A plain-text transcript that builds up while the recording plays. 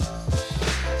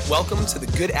Welcome to the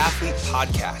Good Athlete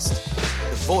Podcast,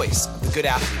 the voice of the Good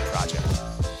Athlete Project.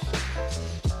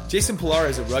 Jason Pullara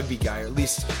is a rugby guy, or at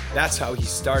least that's how he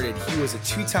started. He was a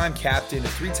 2-time captain, a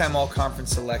 3-time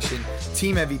all-conference selection,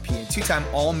 team MVP, and 2-time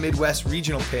all-Midwest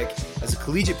regional pick as a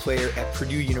collegiate player at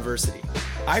Purdue University.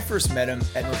 I first met him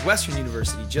at Northwestern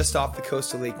University, just off the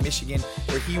coast of Lake Michigan,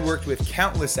 where he worked with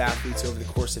countless athletes over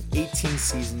the course of 18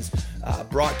 seasons,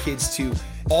 brought kids to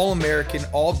all-American,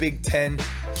 all-Big Ten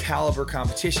caliber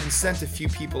competitions, sent a few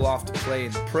people off to play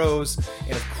in the pros,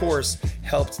 and of course,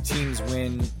 helped teams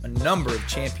win a number of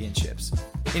championships.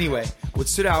 Anyway, what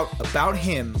stood out about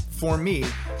him, for me,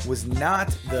 was not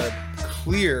the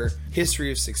clear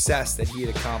history of success that he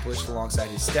had accomplished alongside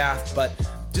his staff, but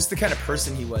just the kind of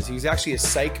person he was. He was actually a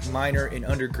psych minor in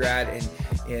undergrad,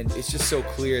 and it's just so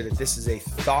clear that this is a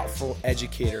thoughtful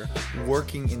educator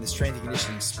working in the strength and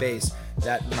conditioning space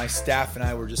that my staff and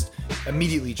I were just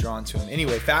immediately drawn to him.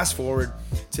 Anyway, fast forward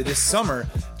to this summer,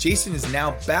 Jason is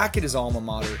now back at his alma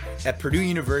mater at Purdue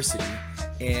University.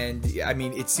 And I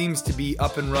mean, it seems to be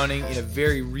up and running in a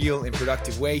very real and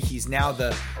productive way. He's now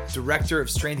the director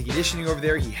of strength and conditioning over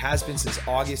there. He has been since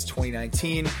August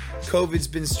 2019. COVID's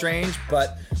been strange,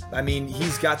 but I mean,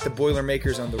 he's got the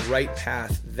Boilermakers on the right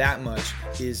path. That much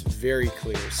is very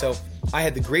clear. So I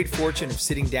had the great fortune of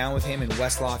sitting down with him in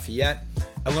West Lafayette.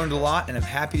 I learned a lot, and I'm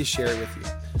happy to share it with you.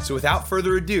 So without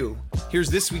further ado, here's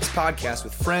this week's podcast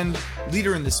with friend,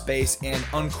 leader in the space, and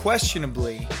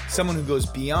unquestionably someone who goes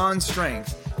beyond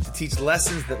strength to teach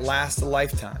lessons that last a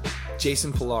lifetime,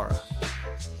 Jason Pullara.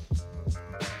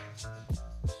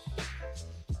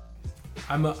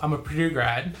 I'm a Purdue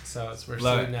grad, so we're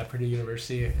studying at Purdue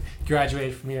University.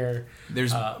 Graduated from here.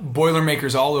 There's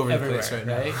Boilermakers all over the place right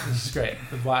now. This is great.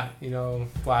 The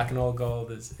black and old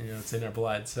gold is, it's in our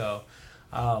blood.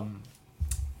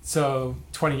 So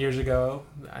 20 years ago,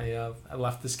 I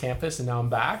left this campus, and now I'm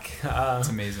back. That's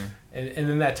amazing. And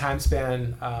in that time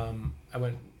span, I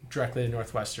went directly to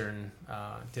Northwestern,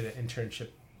 did an internship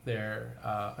there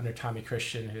under Tommy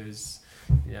Christian, who's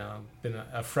been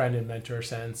a friend and mentor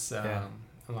since,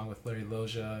 along with Larry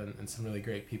Loja and some really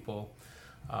great people.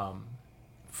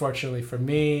 Fortunately for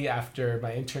me, after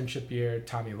my internship year,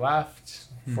 Tommy left.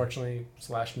 Fortunately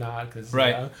 / not, because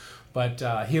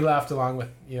but he left along with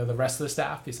the rest of the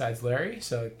staff besides Larry,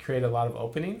 so it created a lot of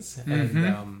openings.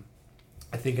 And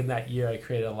I think in that year I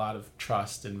created a lot of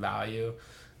trust and value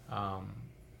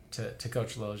to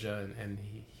Coach Loja, and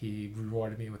he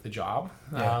rewarded me with the job.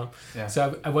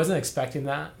 So I wasn't expecting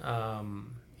that. I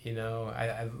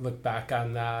look back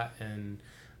on that, and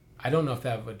I don't know if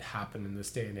that would happen in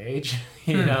this day and age.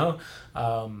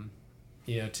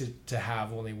 To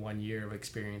have only 1 year of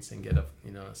experience and get a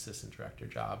assistant director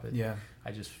job.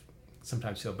 I just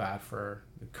sometimes feel bad for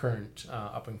the current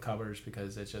up and comers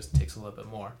because it just takes a little bit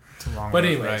more. It's a long but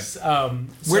road, anyways,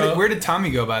 right. Where did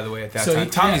Tommy go, by the way, at that time?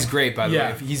 Tommy's great, by the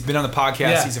way. He's been on the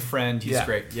podcast. He's a friend. He's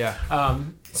great.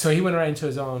 So he went right into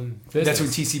his own business. That's when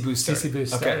TC Boost started. TC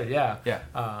Boost started,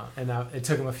 and it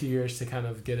took him a few years to kind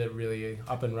of get it really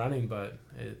up and running, but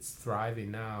it's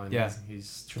thriving now, and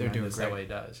he's tremendous at what he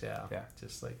does.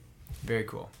 Just like very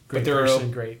cool. Great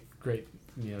person, great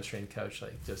strength coach,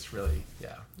 like just really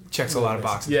checks a lot of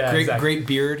boxes. Great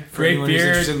beard. Great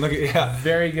beard. Look at,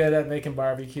 very good at making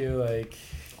barbecue. Like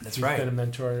that's he's right. been a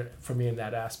mentor for me in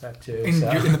that aspect too. In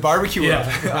the barbecue world,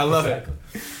 I love it.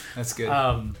 That's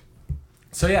good.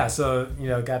 So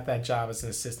got that job as an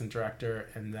assistant director,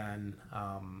 and then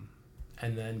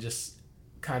just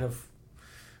kind of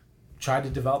tried to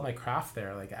develop my craft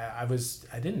there. Like I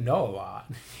didn't know a lot.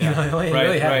 I only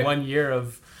really had 1 year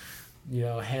of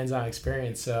hands-on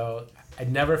experience, so I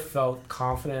never felt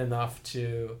confident enough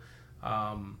to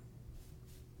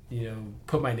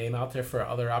put my name out there for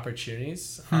other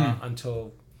opportunities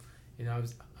until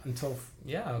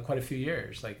quite a few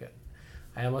years. Like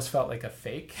I almost felt like a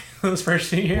fake those first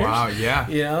few years. Wow, yeah.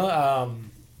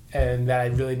 And that I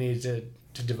really needed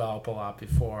to develop a lot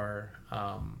before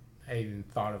I even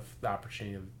thought of the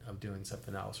opportunity of doing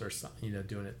something else, or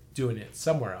doing it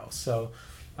somewhere else. So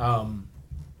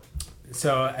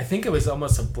I think it was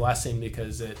almost a blessing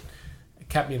because it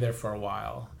kept me there for a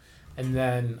while, and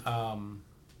then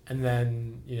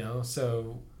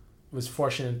so was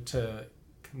fortunate to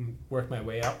work my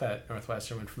way up at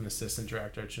Northwestern. Went from assistant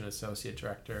director to an associate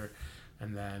director,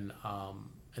 and then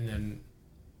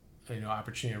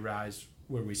opportunity arose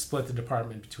where we split the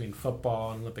department between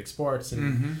football and Olympic sports,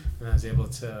 and I was able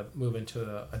to move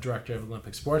into a director of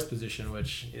Olympic sports position,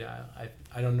 which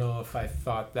I don't know if I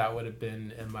thought that would have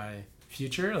been in my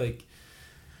future. Like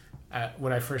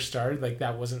when I first started, like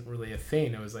that wasn't really a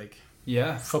thing. It was like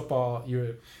football,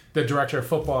 you're the director of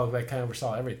football that kind of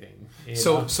oversaw everything.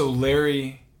 So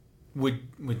Larry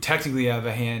would technically have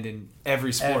a hand in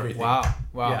every sport. Everything. Wow.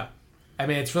 Yeah. I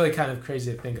mean, it's really kind of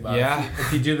crazy to think about. Yeah.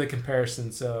 If you do the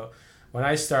comparison. So when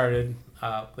I started,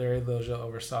 Larry Loja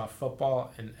oversaw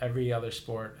football and every other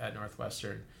sport at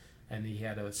Northwestern, and he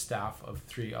had a staff of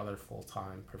 3 other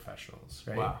full-time professionals,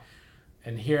 right? Wow.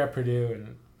 And here at Purdue,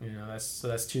 and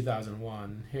that's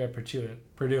 2001. Here at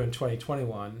Purdue in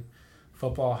 2021,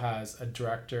 football has a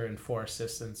director and 4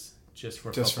 assistants just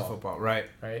for football. Right.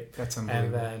 That's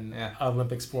unbelievable. And then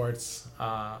Olympic sports,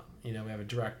 we have a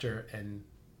director and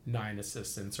 9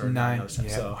 assistants or 9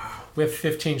 assistants. So we have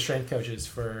 15 strength coaches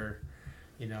for,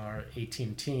 our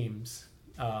 18 teams.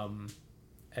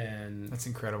 And that's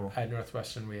incredible. At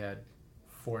Northwestern, we had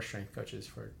 4 strength coaches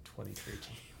for 23 teams.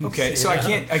 Okay, so I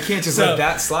can't just let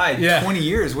that slide. 20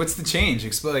 years. What's the change?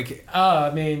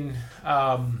 Explain.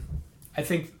 I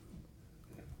think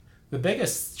the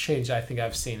biggest change I think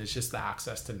I've seen is just the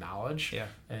access to knowledge. Yeah.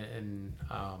 And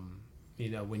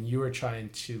when you were trying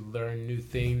to learn new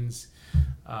things,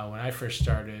 when I first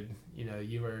started,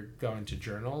 you were going to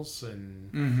journals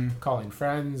and calling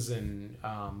friends and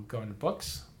going to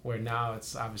books, where now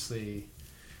it's obviously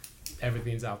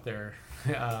everything's out there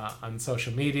on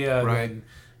social media. Right. And,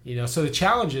 so the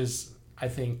challenges, I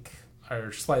think,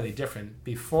 are slightly different.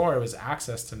 Before it was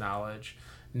access to knowledge.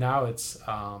 Now it's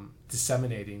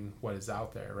disseminating what is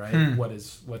out there, right?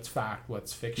 What's fact,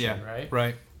 what's fiction,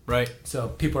 right? Right. So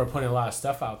people are putting a lot of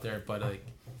stuff out there, but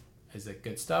is it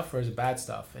good stuff or is it bad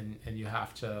stuff? And you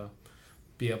have to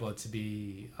be able to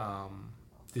be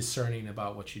discerning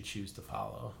about what you choose to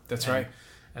follow. That's right.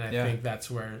 And I think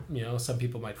that's where, some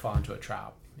people might fall into a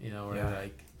trap, where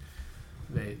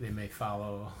they may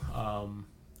follow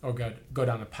or go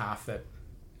down a path that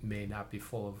may not be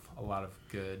full of a lot of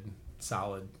good,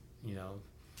 solid,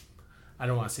 I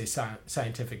don't want to say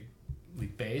scientifically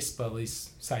based, but at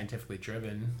least scientifically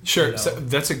driven. Sure. So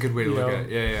that's a good way to look at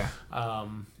it. Yeah.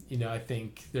 I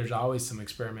think there's always some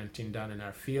experimenting done in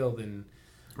our field, and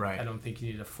I don't think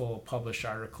you need a full published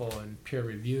article and peer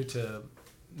review to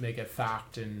make it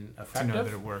fact and effective. To know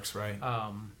that it works, right?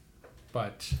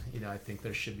 But I think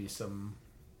there should be some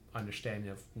understanding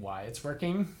of why it's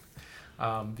working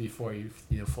before you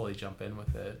fully jump in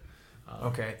with it.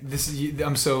 Okay,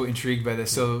 I'm so intrigued by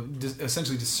this. So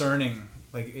essentially, discerning,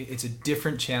 like, it's a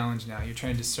different challenge now. You're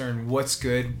trying to discern what's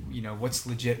good, what's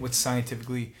legit, what's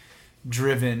scientifically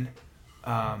driven,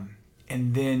 and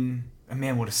then,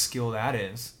 man, what a skill that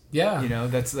is. Yeah.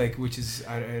 That's like, which is,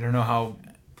 I don't know how.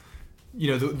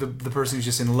 The person who's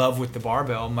just in love with the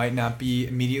barbell might not be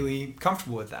immediately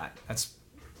comfortable with that. That's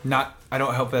not. I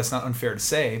don't hope that's not unfair to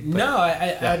say. But, no,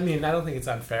 I mean, I don't think it's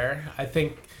unfair. I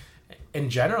think, in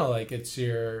general, like, it's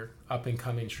your up and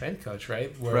coming strength coach,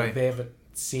 right? Where they haven't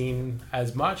seen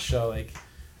as much, so like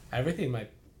everything might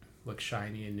look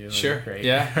shiny and new. Sure. And great.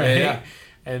 Yeah. Right? Yeah.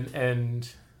 And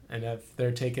if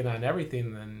they're taking on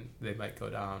everything, then they might go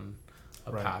down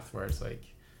a path where it's like,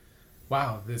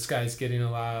 wow, this guy's getting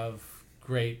a lot of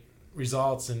great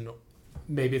results, and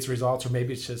maybe it's results, or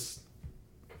maybe it's just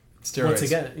steroids. Once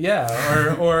again,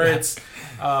 or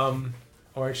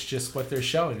it's just what they're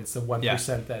showing. It's the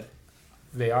 1% that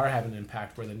they are having an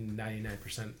impact, where the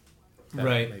 99% that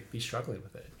might be struggling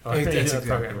with it. Or that's exactly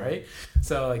program, right?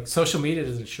 So like social media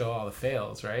doesn't show all the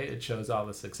fails, right? It shows all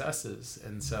the successes,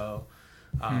 and so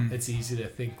it's easy to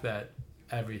think that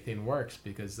everything works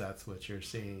because that's what you're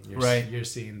seeing. You're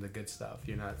seeing the good stuff.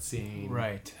 You're not seeing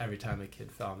every time a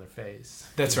kid fell on their face.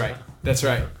 That's right. That's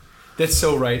right. That's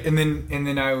so right. And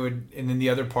then the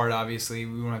other part, obviously,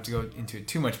 we won't have to go into it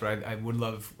too much, but I would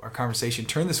love our conversation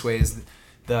turn this way, is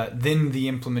the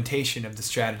implementation of the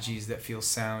strategies that feel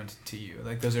sound to you.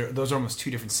 Like those are almost 2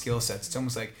 different skill sets. It's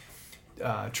almost like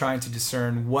trying to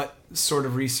discern what sort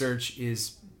of research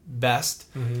is best,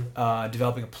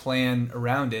 developing a plan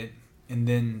around it, and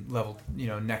then level,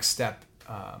 next step,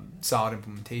 solid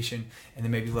implementation, and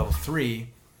then maybe level 3,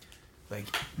 like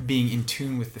being in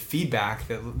tune with the feedback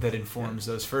that informs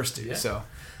those first 2. Yeah. So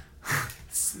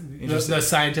the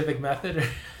scientific method.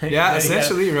 Yeah,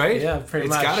 essentially, right? Yeah, pretty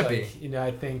much. It's gotta be.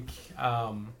 I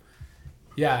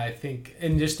think,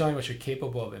 and just knowing what you're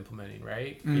capable of implementing,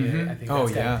 right? Yeah, I think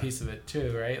that's a piece of it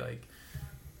too, right? Like,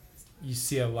 you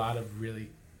see a lot of really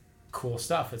cool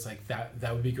stuff. It's like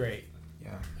that would be great.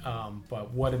 Yeah.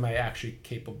 But what am I actually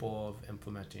capable of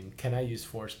implementing? Can I use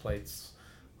force plates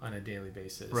on a daily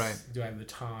basis? Right. Do I have the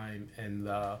time and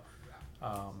the,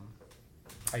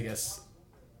 I guess,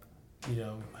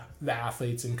 the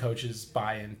athletes and coaches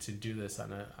buy in to do this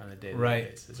on a daily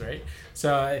basis, right?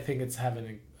 So I think it's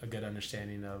having a good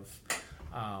understanding of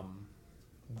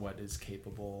what is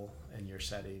capable in your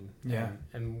setting. Yeah.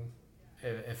 And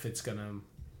if it's going to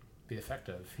be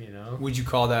effective, Would you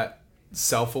call that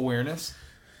self-awareness?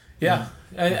 Yeah.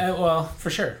 Well, for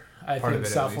sure. I Part think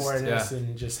of it, self-awareness yeah.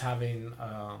 and just having,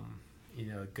 a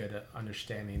good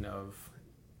understanding of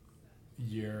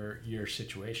your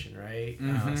situation, right?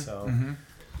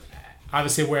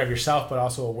 Obviously aware of yourself, but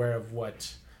also aware of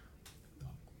what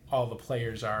all the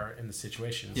players are in the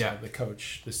situation. So the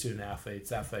coach, the student athletes,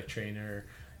 the athletic trainer,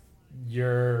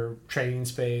 your training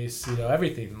space,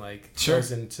 everything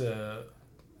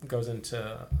goes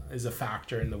into is a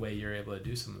factor in the way you're able to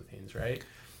do some of the things, right?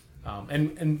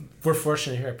 And we're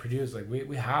fortunate here at Purdue.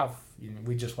 We have,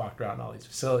 we just walked around all these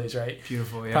facilities, right?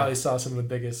 Beautiful, yeah. Probably saw some of the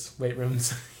biggest weight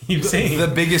rooms you've seen. The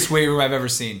biggest weight room I've ever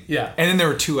seen. Yeah. And then there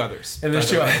were 2 others. And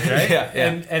there's 2 others, right?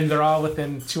 Yeah. And they're all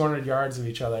within 200 yards of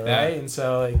each other, right? Yeah. And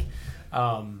so,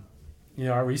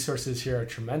 our resources here are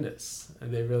tremendous.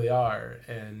 And they really are.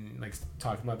 And,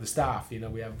 talking about the staff, we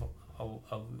have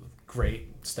a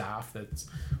great staff that's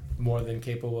more than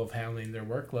capable of handling their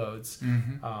workloads.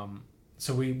 Mm-hmm.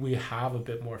 So we have a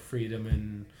bit more freedom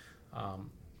in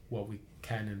what we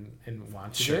can and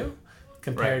want to do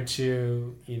compared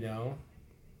to,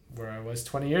 where I was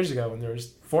 20 years ago when there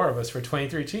was 4 of us for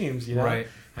 23 teams, Right.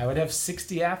 I would have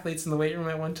 60 athletes in the weight room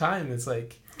at one time. It's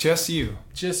just you.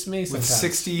 Just me sometimes. With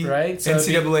 60 right? So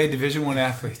NCAA Division I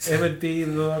athletes. It would be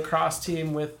the lacrosse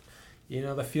team with,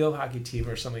 the field hockey team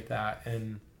or something like that.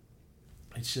 And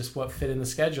it's just what fit in the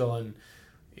schedule. And,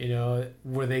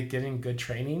 were they getting good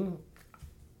training?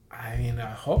 I mean,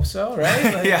 I hope so,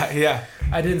 right? Yeah.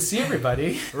 I didn't see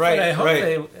everybody, right? But I hope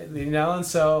they, and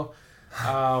so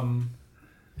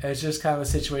it's just kind of a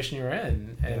situation you're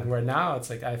in, and where now it's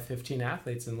I have 15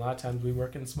 athletes, and a lot of times we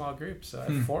work in small groups, so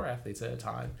I have 4 athletes at a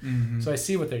time. Mm-hmm. So I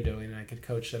see what they're doing, and I could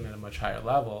coach them at a much higher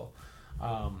level.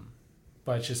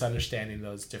 But it's just understanding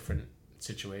those different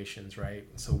situations, right?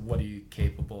 So what are you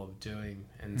capable of doing?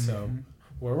 And so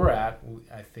where we're at,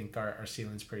 I think our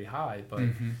ceiling's pretty high, but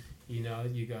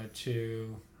you go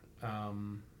to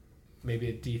maybe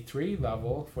a D3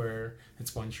 level where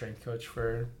it's one strength coach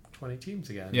for 20 teams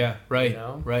again. Yeah, right.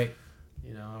 Right.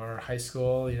 Or high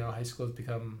school. High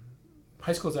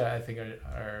schools I think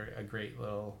are a great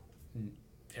little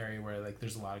area where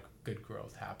there's a lot of good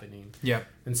growth happening. Yeah.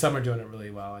 And some are doing it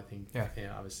really well. I think. Yeah.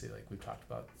 Obviously, we've talked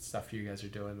about stuff you guys are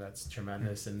doing that's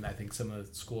tremendous, and I think some of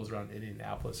the schools around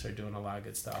Indianapolis are doing a lot of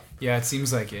good stuff. Yeah, it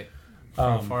seems like it.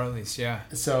 From far at least, yeah.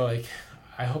 So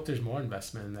I hope there's more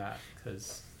investment in that,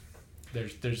 because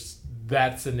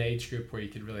that's an age group where you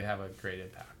could really have a great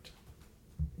impact.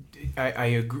 I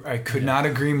agree. I could not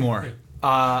agree more.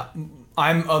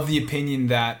 I'm of the opinion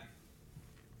that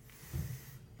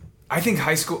I think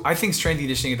strength and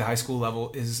conditioning at the high school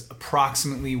level is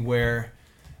approximately where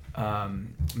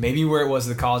maybe where it was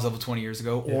at the college level 20 years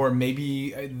ago, or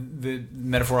maybe the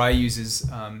metaphor I use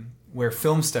is where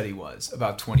film study was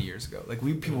about 20 years ago.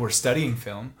 People were studying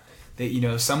film.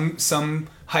 That some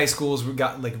high schools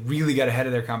really got ahead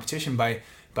of their competition by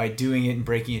doing it and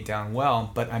breaking it down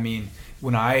well. But I mean,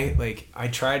 when I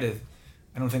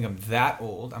don't think I'm that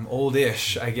old. I'm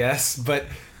oldish, I guess. But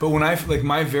when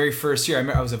my very first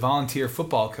year, I was a volunteer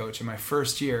football coach in my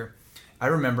first year. I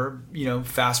remember,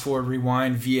 fast forward,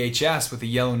 rewind VHS with a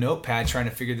yellow notepad trying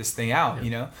to figure this thing out,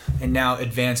 and now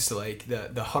advanced to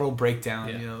the huddle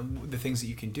breakdown, the things that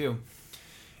you can do.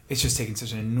 It's just taken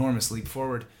such an enormous leap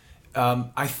forward.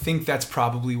 I think that's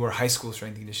probably where high school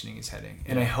strength and conditioning is heading,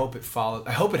 and I hope it follows.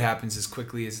 I hope it happens as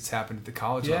quickly as it's happened at the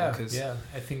college level. Because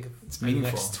I think it's meaningful.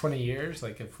 In the next 20 years,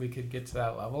 if we could get to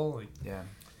that level,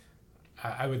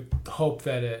 I would hope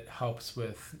that it helps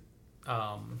with,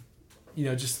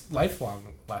 just lifelong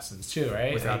lessons too,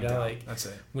 right? Without doubt. That's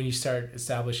it. When you start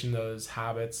establishing those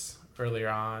habits earlier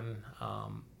on,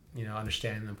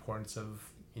 understanding the importance of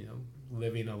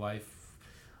living a life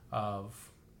of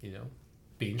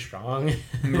being strong,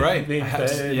 right? Being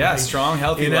fit, strong,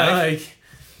 healthy life.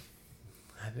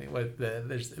 I think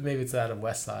there's maybe it's out of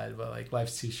West Side, but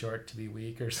life's too short to be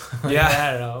weak or something.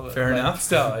 I don't know. Fair enough.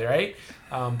 Still, right?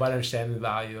 But understanding the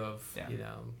value of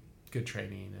good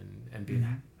training and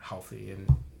being healthy and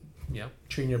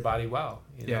treating your body well.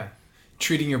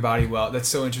 Treating your body well. That's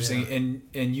so interesting.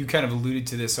 And you kind of alluded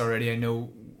to this already. I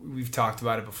know we've talked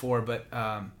about it before, but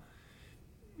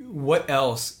what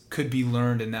else could be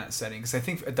learned in that setting? Because I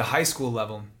think at the high school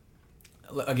level,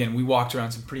 again, we walked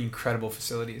around some pretty incredible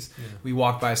facilities. Yeah. We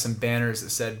walked by some banners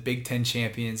that said Big Ten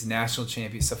champions, national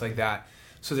champions, stuff like that.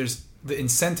 So the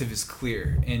incentive is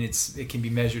clear, and it can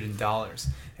be measured in dollars.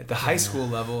 At the high school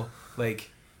level,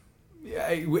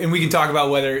 and we can talk about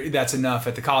whether that's enough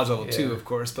at the college level too, of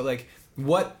course. But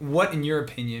what in your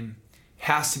opinion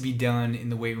has to be done in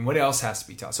the weight room? What else has to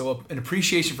be taught? So an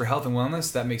appreciation for health and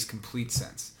wellness, that makes complete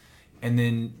sense. And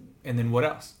then what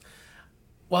else?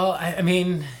 Well, I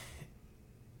mean,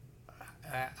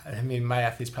 my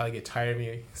athletes probably get tired of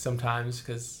me sometimes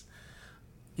because,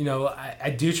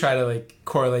 I do try to like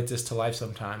correlate this to life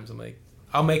sometimes. I'm like,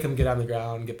 I'll make them get on the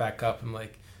ground, get back up. I'm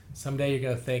like, someday you're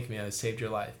going to thank me I saved your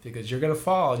life because you're going to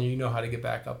fall and you know how to get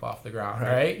back up off the ground,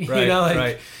 right?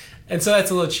 Right. And so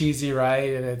that's a little cheesy,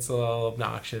 right? And it's a little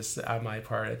obnoxious on my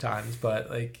part at times. But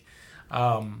like,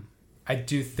 I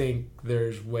do think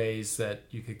there's ways that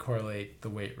you could correlate the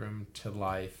weight room to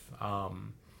life.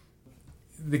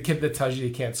 The kid that tells you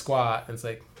can't squat, it's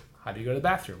like, how do you go to the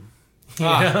bathroom?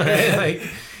 Right? Like,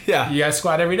 yeah, you gotta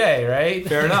squat every day, right?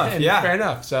 Fair enough. Yeah, fair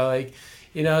enough. So like,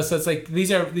 so it's like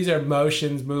these are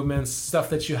motions, movements, stuff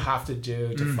that you have to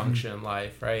do to function in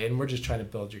life, right? And we're just trying to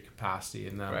build your capacity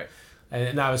in them. Right.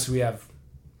 And obviously we have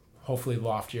hopefully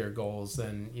loftier goals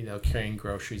than carrying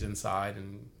groceries inside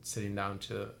and sitting down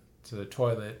to the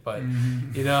toilet, but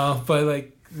but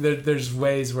like there's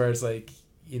ways where it's like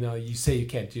you say you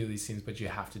can't do these things, but you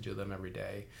have to do them every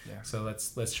day. Yeah. So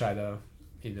let's try to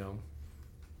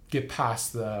get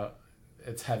past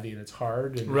it's heavy and it's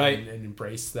hard and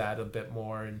embrace that a bit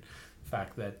more, and the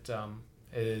fact that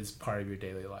it is part of your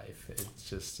daily life. It's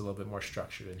just a little bit more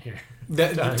structured in here.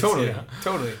 Totally.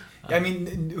 I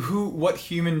mean, what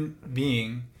human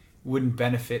being wouldn't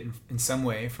benefit in some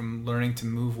way from learning to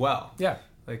move well? Yeah.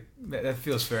 Like that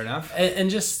feels fair enough. I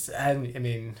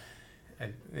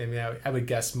would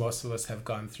guess most of us have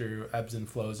gone through ebbs and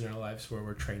flows in our lives where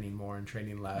we're training more and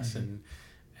training less, and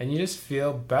you just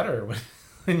feel better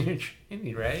when you're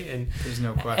training, right? And there's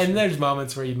no question. And there's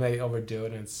moments where you may overdo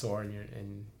it and it's sore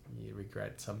and you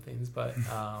regret some things, but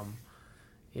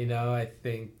I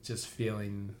think just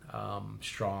feeling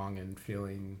strong and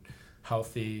feeling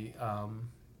healthy,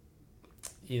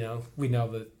 we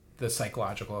know that the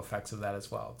psychological effects of that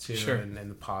as well too. Sure. And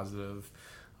the positive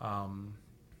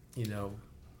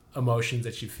emotions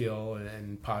that you feel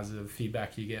and positive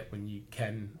feedback you get when you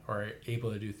can or are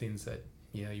able to do things that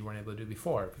you weren't able to do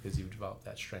before because you've developed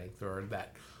that strength or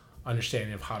that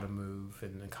understanding of how to move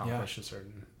and accomplish a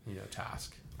certain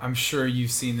task. I'm sure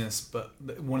you've seen this, but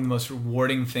one of the most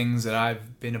rewarding things that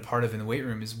I've been a part of in the weight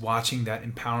room is watching that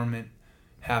empowerment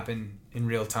happen in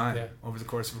real time over the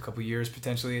course of a couple of years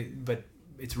potentially, but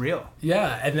it's real.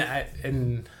 Yeah,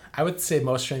 and I would say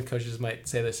most strength coaches might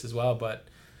say this as well, but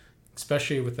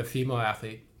especially with a female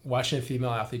athlete, watching a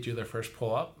female athlete do their first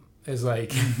pull-up is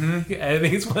like, I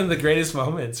think it's one of the greatest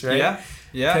moments, right? Yeah.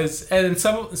 Because and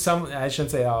some I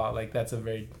shouldn't say like that's a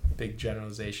very big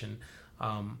generalization,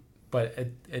 but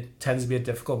it tends to be a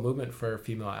difficult movement for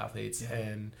female athletes,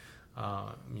 and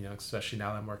especially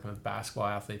now that I'm working with basketball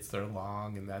athletes, they're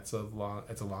long, and it's a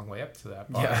long way up to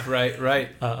that bar. Yeah, right.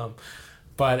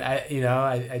 But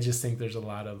I just think there's a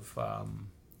lot of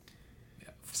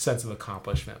sense of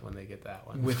accomplishment when they get that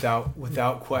one.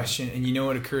 Without question. And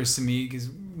what occurs to me is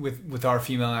with our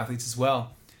female athletes as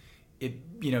well,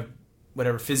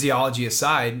 whatever physiology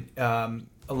aside, a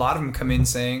lot of them come in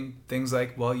saying things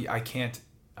like, well, I can't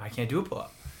do a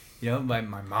pull-up. My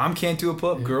mom can't do a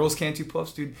pull-up. Girls can't do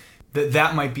pull-ups, dude.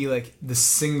 That might be like the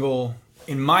single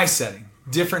in my setting,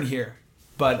 different here.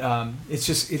 But it's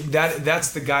just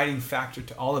that's the guiding factor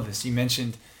to all of this. You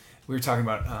mentioned, we were talking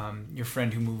about your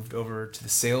friend who moved over to the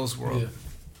sales world.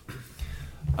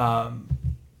 Yeah.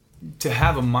 To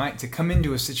have to come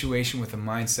into a situation with a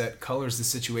mindset colors the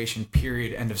situation,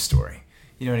 period, end of story.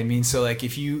 You know what I mean? So like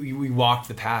if we walked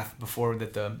the path before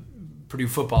that the Purdue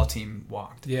football team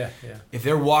walked. Yeah. If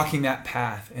they're walking that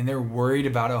path and they're worried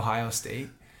about Ohio State,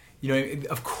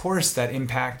 of course that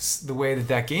impacts the way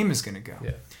that game is going to go.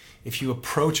 Yeah. If you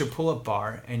approach a pull-up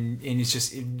bar and it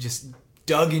just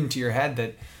dug into your head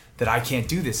that I can't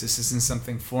do this isn't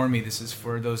something for me, this is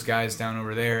for those guys down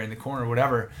over there in the corner,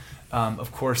 whatever,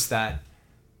 of course that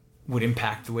would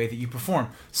impact the way that you perform.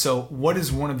 So what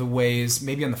is one of the ways,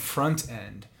 maybe on the front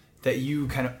end, that you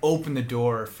kind of open the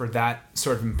door for that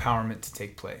sort of empowerment to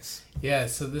take place? Yeah,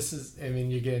 so this is,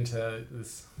 you get into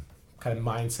this kind of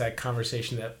mindset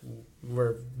conversation that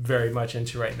we're very much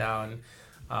into right now, and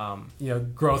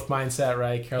growth mindset,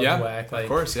 right? Carol Dweck, of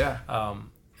course, yeah.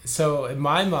 So in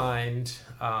my mind,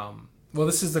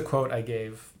 this is the quote I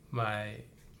gave my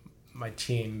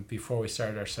team before we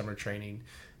started our summer training,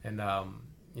 and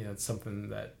it's something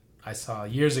that I saw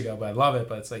years ago, but I love it.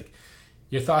 But it's like,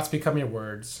 your thoughts become your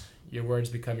words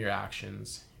become your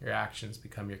actions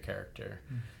become your character,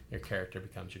 your character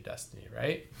becomes your destiny,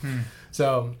 right?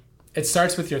 So it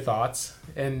starts with your thoughts,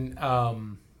 and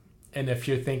if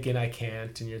you're thinking I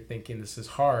can't, and you're thinking this is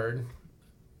hard,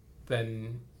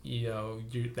 then you're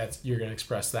going to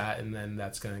express that, and then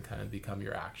that's going to kind of become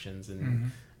your actions,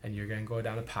 and you're going to go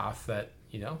down a path that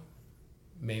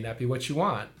may not be what you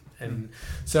want. And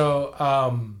so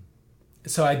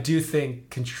I do think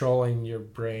controlling your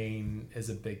brain is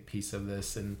a big piece of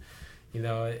this, and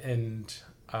I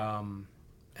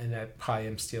probably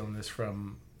am stealing this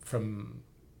from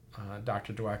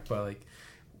Dr. Dweck, but like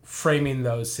framing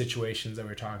those situations that we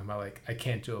were talking about, like I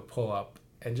can't do a pull-up,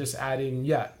 and just adding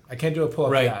yet. I can't do a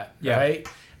pull-up yet, right?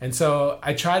 And so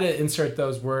I try to insert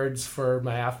those words for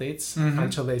my athletes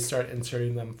until they start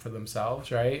inserting them for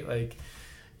themselves, right? Like,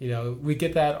 we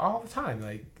get that all the time,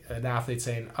 like an athlete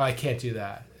saying, "Oh, I can't do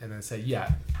that," and then say,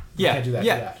 "Yeah, can't do that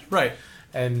yet." Right.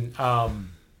 And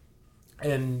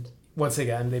once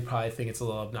again, they probably think it's a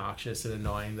little obnoxious and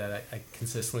annoying that I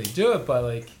consistently do it, but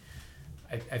like,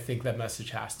 I think that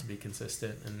message has to be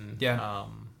consistent, and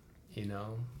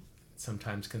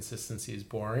sometimes consistency is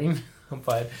boring,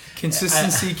 but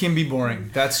consistency can be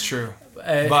boring. That's true,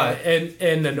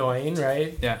 and annoying,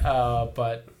 right? Yeah.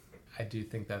 But I do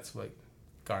think that's what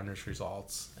garners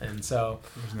results, and so,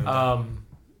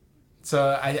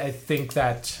 so I think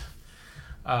that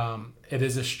it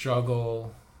is a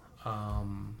struggle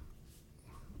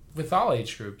with all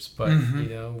age groups, but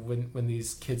when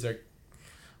these kids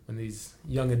when these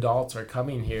young adults are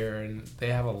coming here and they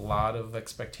have a lot of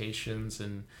expectations,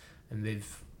 and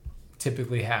they've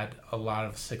typically had a lot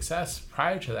of success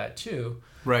prior to that too,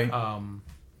 right?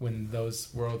 When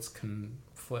those worlds can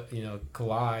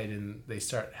collide and they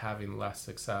start having less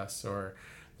success, or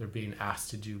they're being asked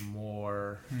to do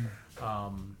more,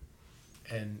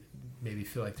 and maybe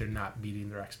feel like they're not meeting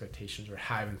their expectations or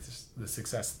having the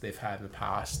success that they've had in the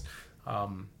past,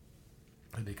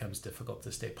 it becomes difficult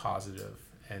to stay positive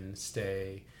and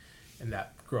stay in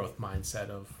that growth mindset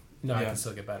of, I can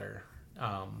still get better.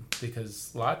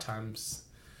 Because a lot of times,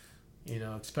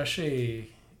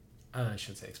 especially, I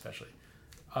shouldn't say especially,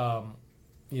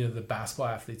 the basketball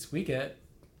athletes we get,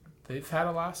 they've had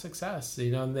a lot of success,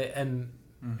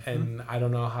 and I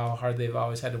don't know how hard they've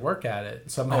always had to work at it.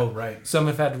 Some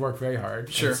have had to work very hard.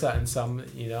 Sure. And some,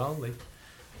 like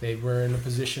they were in a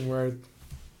position where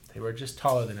they were just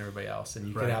taller than everybody else, and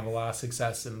you can have a lot of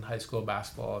success in high school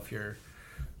basketball if you're,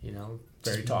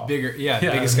 very tall. Bigger,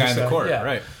 biggest guy in the court,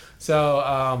 right?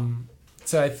 So,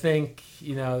 so I think,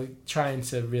 trying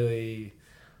to really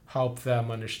help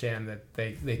them understand that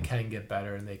they can get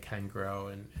better and they can grow,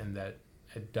 and that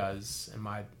it does, in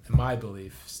my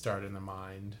belief, start in the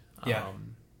mind.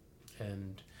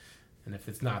 And if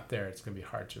it's not there, it's going to be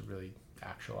hard to really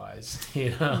actualize,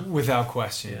 Without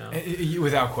question.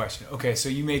 Without question. Okay, so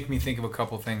you make me think of a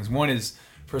couple things. One is,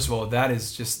 first of all, that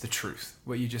is just the truth,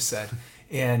 what you just said.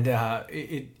 And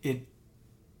it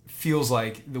feels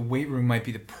like the weight room might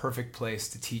be the perfect place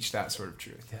to teach that sort of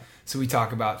truth. Yeah. So we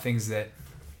talk about things that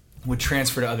would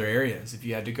transfer to other areas. If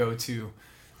you had to go to,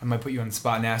 I might put you on the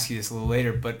spot and ask you this a little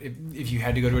later, but if you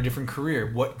had to go to a different career,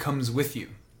 what comes with you?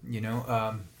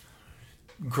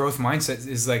 Growth mindset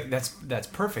is like, that's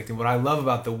perfect. And what I love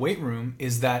about the weight room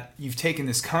is that you've taken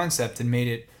this concept and made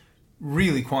it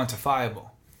really quantifiable.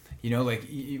 Like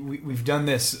we've done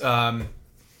this,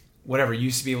 whatever, you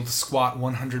used to be able to squat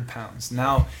 100 pounds.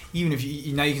 Now, even if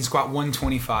you can squat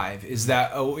 125, it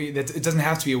doesn't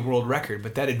have to be a world record,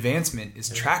 but that advancement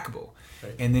is trackable.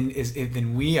 Right. And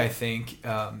then we, I think,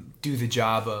 do the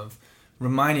job of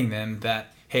reminding them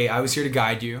that, hey, I was here to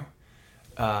guide you,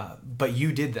 but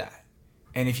you did that.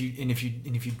 And if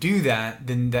you do that,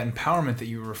 then that empowerment that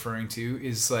you were referring to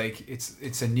is like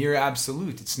it's a near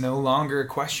absolute. It's no longer a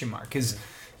question mark. Because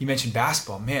you mentioned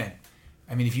basketball, man.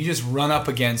 I mean, if you just run up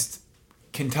against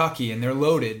Kentucky and they're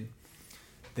loaded,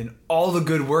 then all the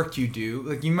good work you do,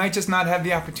 like you might just not have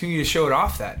the opportunity to show it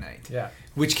off that night. Yeah.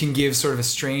 Which can give sort of a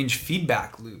strange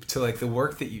feedback loop to like the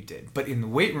work that you did. But in the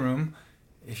weight room,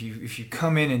 if you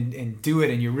come in and do it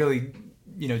and you're really,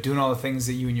 doing all the things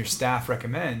that you and your staff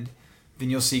recommend, then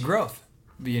you'll see growth.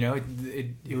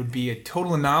 It would be a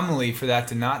total anomaly for that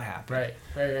to not happen.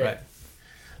 Right.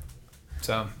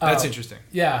 So that's interesting.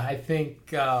 Yeah, I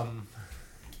think. I've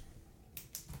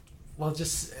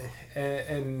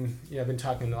been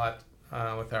talking a lot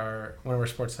with one of our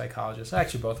sports psychologists,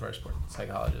 actually both of our sports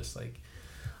psychologists, like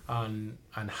on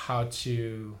how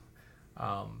to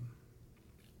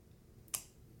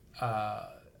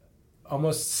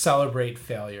almost celebrate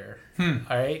failure. All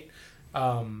right.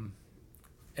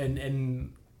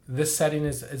 And this setting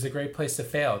is a great place to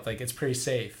fail. It's like, it's pretty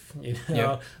safe,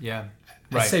 Yeah.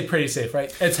 Right. I say pretty safe,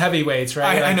 right? It's heavyweights,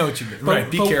 right? I know what you mean. Right.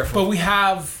 Be careful. But we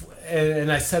have, and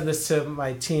I said this to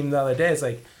my team the other day, it's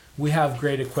like, we have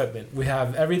great equipment. We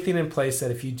have everything in place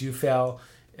that if you do fail,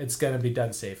 it's going to be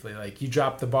done safely. Like you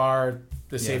drop the bar,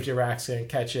 the safety rack's going to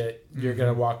catch it. You're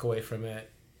going to walk away from it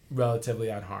relatively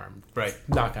unharmed. Right.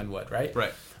 Knock on wood, right?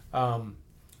 Right.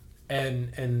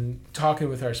 And talking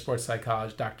with our sports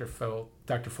psychologist, Dr.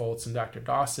 Foltz and Dr.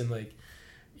 Dawson, like,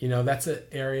 you know, that's an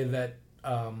area that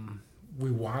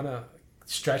we want to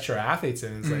stretch our athletes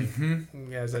in. It's like,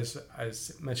 as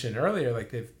I mentioned earlier,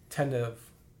 like if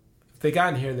they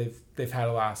got in here, they've had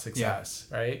a lot of success,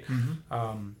 right?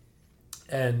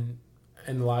 And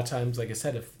a lot of times, like I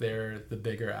said, if they're the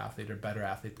bigger athlete or better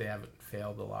athlete, they haven't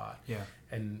failed a lot. Yeah.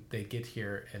 And they get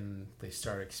here and they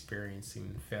start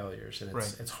experiencing failures, and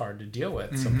it's hard to deal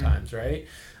with sometimes, right?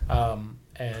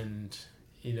 And,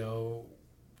 you know,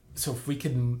 so if we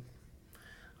can,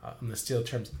 in the steel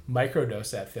terms,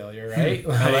 microdose that failure, right?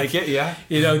 I like it, yeah.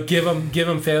 You know, give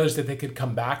them failures that they could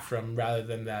come back from rather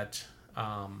than that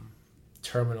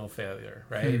terminal failure,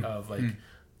 right? Of like,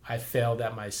 I failed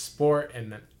at my sport,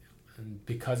 and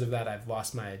because of that, I've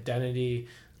lost my identity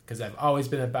because I've always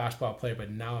been a basketball player,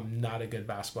 but now I'm not a good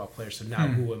basketball player. So now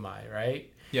who am I,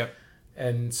 right? Yep.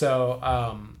 And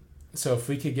so, so if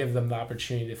we could give them the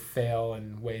opportunity to fail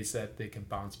in ways that they can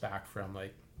bounce back from,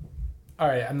 like, all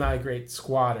right, I'm not a great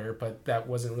squatter, but that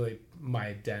wasn't really my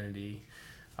identity.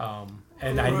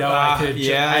 And I know I could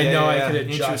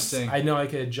adjust. I know I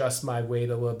could adjust my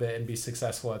weight a little bit and be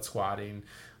successful at squatting,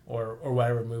 or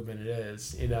whatever movement it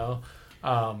is, you know.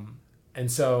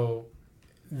 And so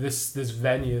this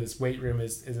venue, this weight room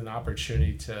is an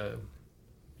opportunity to,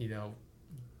 you know,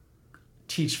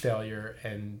 teach failure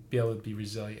and be able to be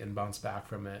resilient and bounce back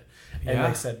from it. And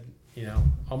like I said, you know,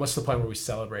 almost to the point where we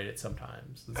celebrate it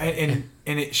sometimes. And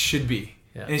it should be.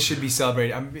 Yeah. And it should be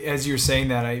celebrated. As you were saying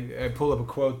that, I pulled up a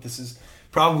quote. This is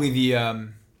probably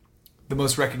the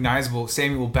most recognizable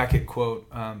Samuel Beckett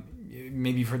quote.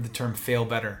 Maybe you've heard the term "fail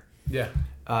better." Yeah.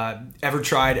 Ever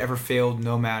tried, ever failed,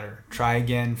 no matter. Try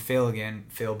again, fail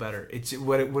better. It's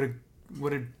what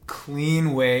a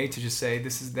clean way to just say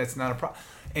that's not a problem.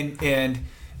 And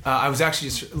I was actually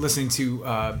just listening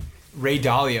to Ray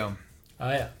Dalio. Oh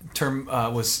yeah.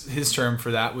 His term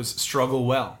for that was struggle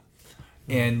well.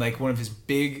 And like one of his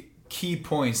big key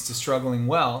points to struggling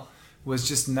well was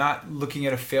just not looking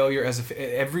at a failure as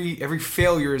every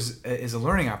failure is a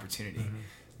learning opportunity.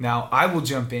 Now I will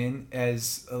jump in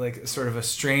as like sort of a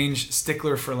strange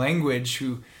stickler for language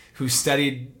who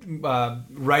studied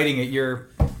writing at your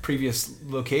previous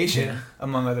location,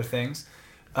 among other things.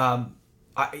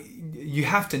 You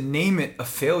have to name it a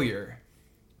failure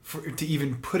to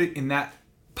even put it in that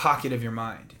pocket of your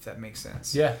mind, if that makes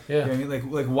sense. Yeah. You know what I mean?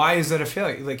 Like why is that a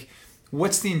failure? Like,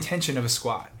 what's the intention of a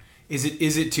squat? Is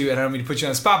it to, and I don't mean to put you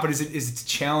on the spot, but is it to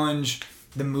challenge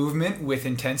the movement with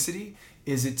intensity?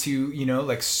 Is it to, you know,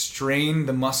 like strain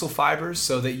the muscle fibers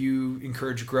so that you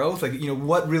encourage growth? Like, you know,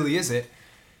 what really is it?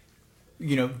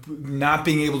 You know, not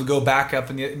being able to go back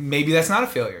up, and maybe that's not a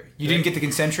failure. You didn't get the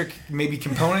concentric maybe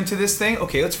component to this thing.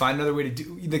 Okay, let's find another way to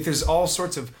do. Like, there's all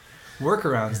sorts of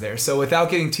workarounds there. So without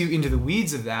getting too into the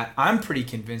weeds of that, I'm pretty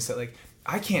convinced that like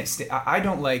I can't stay. I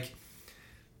don't like.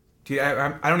 Dude,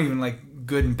 I don't even like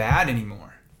good and bad anymore.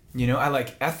 You know, I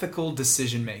like ethical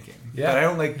decision making. Yeah. But I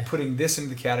don't like putting this into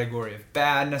the category of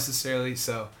bad necessarily.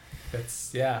 So that's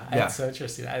so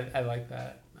interesting. I like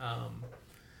that.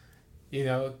 You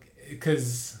know,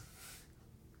 because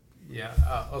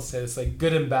I'll say it's like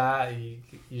good and bad.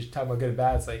 You talk about good and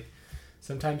bad. It's like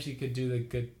sometimes you could do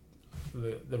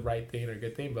the right thing or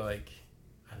good thing, but like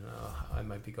I don't know, I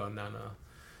might be going down a.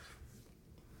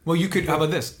 Well, you could. How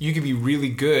about this? You could be really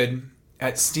good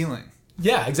at stealing.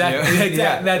 Yeah, exactly. You know?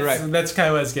 Exactly. That's kind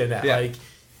of what I was getting at. Yeah. Like,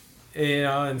 you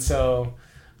know, and so,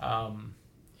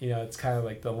 you know, it's kind of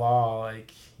like the law.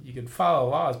 Like, you can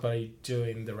follow laws, but are you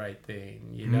doing the right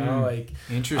thing? You know, like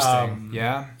interesting.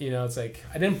 Yeah. You know, it's like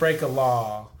I didn't break a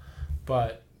law,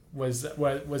 but was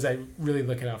I really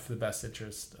looking out for the best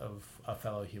interest of a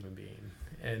fellow human being?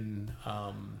 And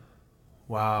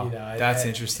wow, you know, that's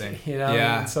interesting. You know,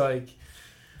 and so like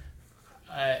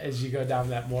as you go down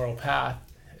that moral path,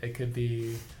 it could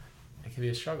be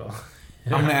a struggle.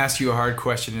 I'm going to ask you a hard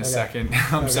question in a second.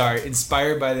 I'm sorry.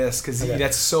 Inspired by this, because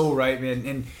that's so right,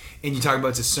 man. And you talk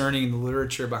about discerning the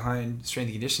literature behind strength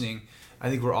and conditioning. I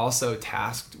think we're also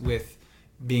tasked with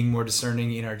being more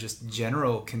discerning in our just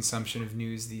general consumption of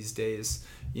news these days,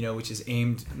 you know, which is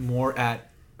aimed more at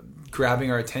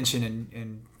grabbing our attention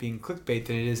and being clickbait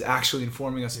than it is actually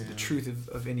informing us of the truth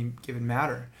of any given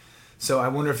matter. So I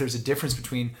wonder if there's a difference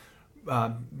between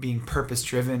being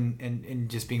purpose-driven and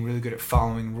just being really good at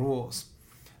following rules.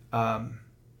 I'll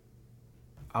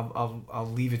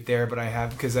leave it there, but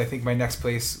because I think my next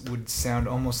place would sound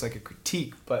almost like a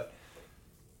critique, but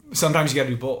sometimes you got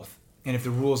to do both. And if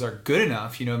the rules are good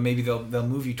enough, maybe they'll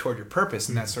move you toward your purpose,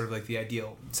 and that's sort of like the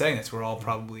ideal setting. That's what we're all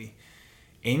probably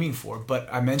aiming for. But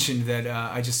I mentioned that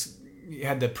I just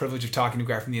had the privilege of talking to a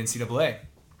guy from the NCAA,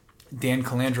 Dan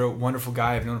Calandro, wonderful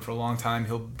guy. I've known him for a long time.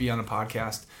 He'll be on a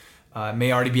podcast.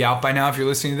 May already be out by now if you're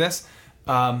listening to this.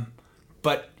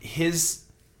 But his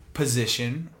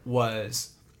position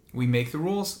was, we make the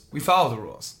rules, we follow the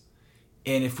rules.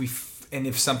 And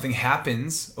if something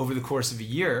happens over the course of a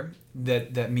year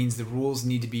that means the rules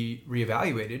need to be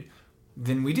reevaluated,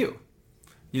 then we do.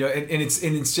 And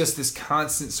it's just this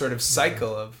constant sort of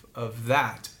cycle of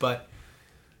that. But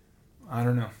I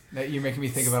don't know. You're making me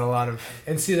think about a lot of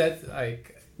and see that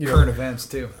like current events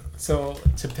too. So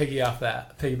to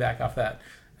piggyback off that,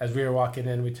 as we were walking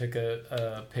in, we took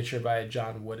a picture by a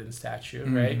John Wooden statue,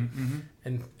 right? Mm-hmm.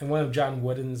 And one of John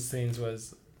Wooden's things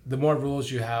was, the more rules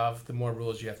you have, the more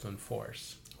rules you have to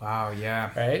enforce. Wow,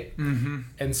 yeah. Right? Mm-hmm.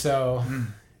 And so,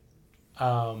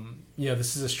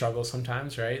 this is a struggle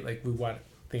sometimes, right? Like, we want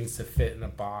things to fit in a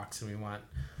box, and we want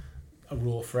a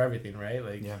rule for everything, right?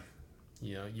 Like,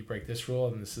 you break this rule,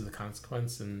 and this is the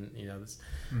consequence, and, this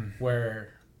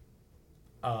where...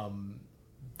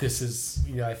 this is,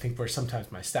 I think where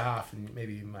sometimes my staff and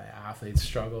maybe my athletes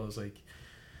struggle is like,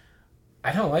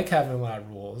 I don't like having a lot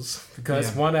of rules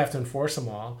because one, I have to enforce them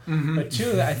all. Mm-hmm. But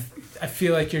two, I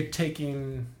feel like you're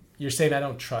saying I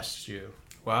don't trust you.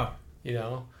 Wow.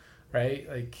 Right?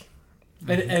 Like,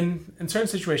 and in certain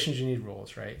situations you need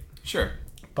rules, right? Sure.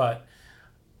 But,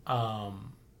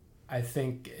 I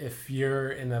think if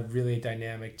you're in a really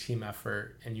dynamic team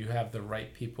effort and you have the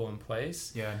right people in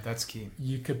place, that's key.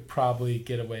 You could probably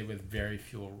get away with very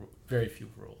few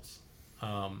rules,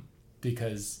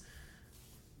 because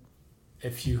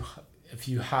if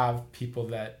you have people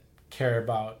that care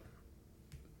about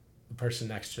the person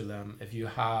next to them, if you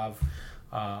have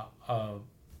a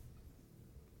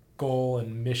goal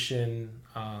and mission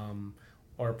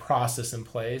or a process in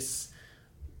place,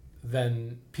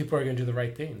 then people are going to do the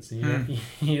right things. And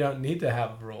you don't need to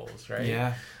have rules, right?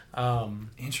 Yeah.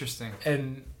 Interesting.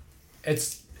 And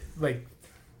it's like,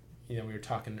 we were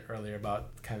talking earlier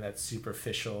about kind of that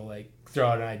superficial, like, throw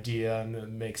out an idea and it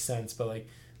makes sense. But like,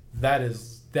 that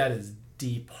is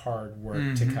deep, hard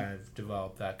work to kind of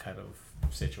develop that kind of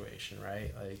situation,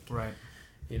 right? Like, right.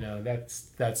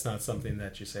 That's not something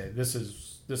that you say, this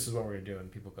is what we're going to do, and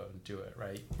people go and do it,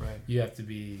 right? Right. You have to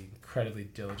be incredibly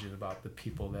diligent about the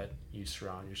people that you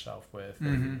surround yourself with,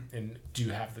 and do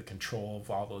you have the control of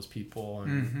all those people,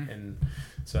 and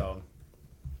so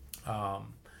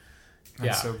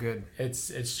that's so good.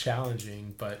 It's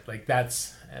challenging, but like,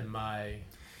 that's in my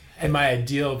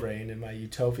ideal brain, in my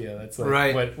utopia, that's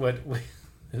like what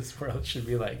this world should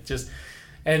be like. Just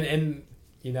and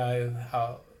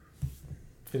I'll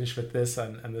finish with this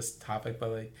on this topic, but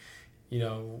like,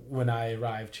 when I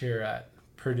arrived here at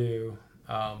Purdue,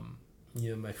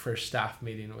 my first staff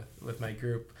meeting with my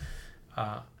group,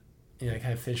 I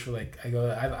kind of finished with like,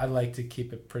 I like to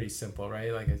keep it pretty simple,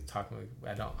 right? Like,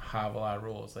 I don't have a lot of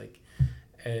rules, like,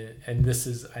 and this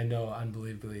is, I know,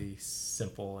 unbelievably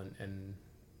simple, and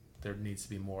there needs to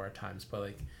be more at times, but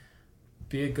like,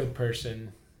 be a good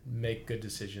person, make good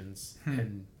decisions,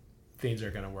 and things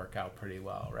are going to work out pretty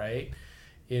well, right?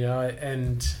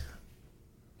 And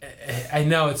I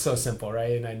know it's so simple,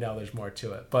 right? And I know there's more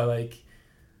to it, but like,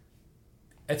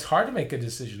 it's hard to make good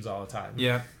decisions all the time.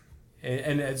 Yeah.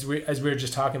 And as we were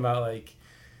just talking about, like,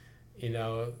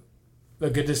 a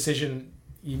good decision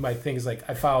you might think is like,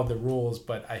 I followed the rules,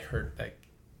 but I hurt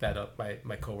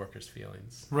my coworkers'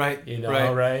 feelings. Right.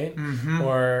 Right? Mm-hmm.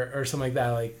 Or something like that.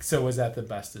 Like, so was that the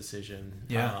best decision?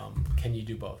 Yeah. Can you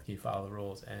do both? Can you follow the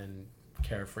rules and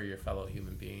care for your fellow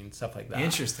human beings? Stuff like that.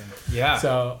 Interesting. Yeah.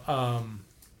 So, I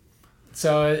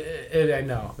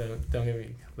know, don't get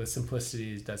me, the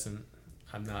simplicity doesn't,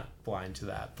 I'm not blind to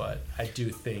that, but I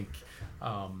do think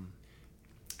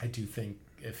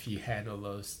if you handle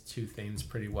those two things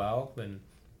pretty well, then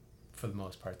for the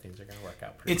most part, things are going to work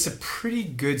out pretty good. It's a pretty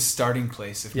good starting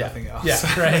place, if nothing else.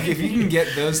 Yeah, right. Like, if you can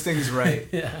get those things right,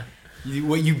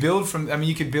 what you build from,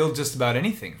 you could build just about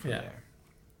anything from there.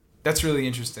 That's really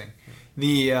interesting.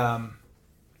 We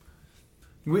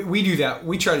do that.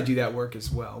 We try to do that work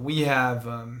as well. We have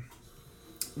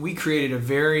we created a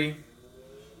very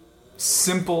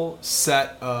simple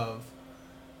set of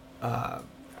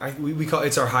we call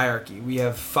it's our hierarchy. We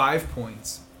have 5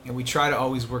 points, and we try to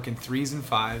always work in 3s and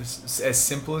 5s, as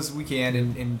simple as we can,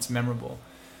 and it's memorable.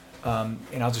 And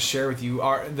I'll just share with you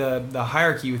the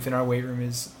hierarchy within our weight room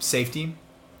is safety,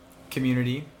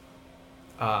 community,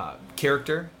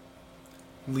 character,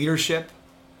 leadership,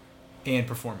 and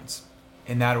performance,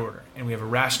 in that order. And we have a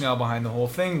rationale behind the whole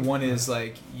thing. One is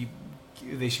like, you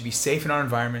they should be safe in our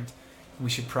environment. We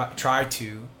should try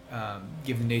to,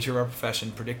 given the nature of our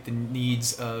profession, predict the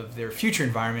needs of their future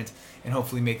environment and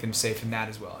hopefully make them safe in that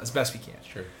as well, as best we can.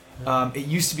 Sure. It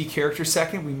used to be character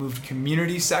second. We moved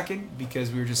community second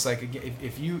because we were just like,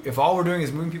 if all we're doing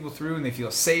is moving people through and they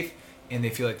feel safe and they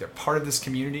feel like they're part of this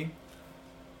community,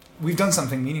 we've done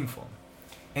something meaningful.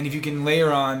 And if you can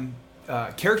layer on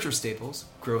character staples,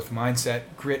 growth mindset,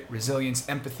 grit, resilience,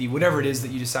 empathy, whatever it is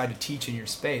that you decide to teach in your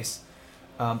space,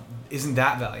 isn't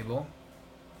that valuable?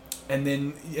 And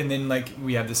then like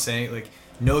we have this saying, like,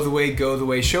 know the way, go the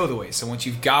way, show the way. So once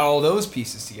you've got all those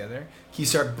pieces together, you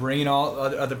start bringing all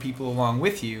other people along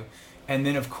with you. And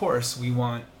then, of course, we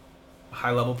want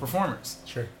high-level performers.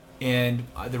 Sure. And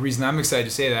the reason I'm excited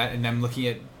to say that, and I'm looking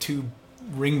at 2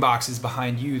 ring boxes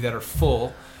behind you that are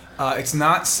full, it's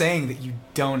not saying that you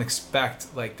don't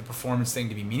expect like the performance thing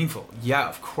to be meaningful. Yeah,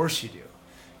 of course you do.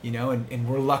 You know, and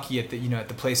we're lucky at the, you know, at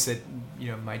the place that,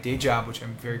 you know, my day job, which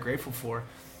I'm very grateful for.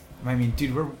 I mean,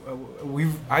 dude,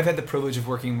 I've had the privilege of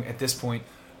working at this point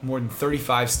more than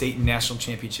 35 state and national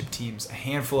championship teams, a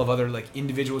handful of other like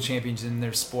individual champions in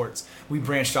their sports. We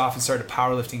branched off and started a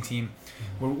powerlifting team.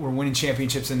 We're winning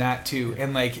championships in that too.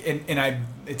 And like,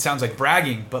 it sounds like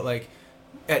bragging, but like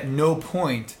at no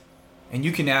point, and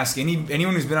you can ask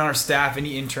anyone who's been on our staff,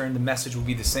 any intern, the message will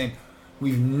be the same.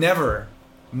 We've never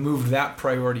moved that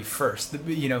priority first.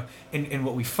 You know, and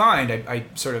what we find, I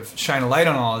sort of shine a light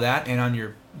on all of that and on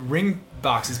your ring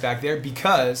boxes back there,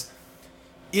 because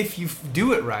if you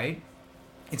do it right,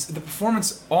 it's the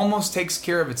performance almost takes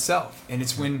care of itself. And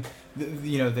it's when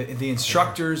the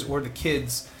instructors or the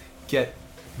kids get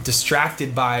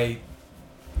distracted by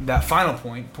that final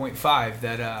point 5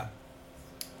 that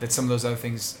some of those other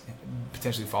things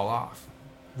potentially fall off.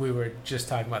 We were just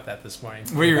talking about that this morning.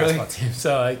 Were you really? Team.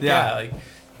 So like, yeah, like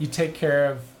you take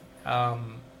care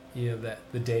of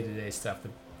the day-to-day stuff,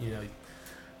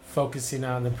 focusing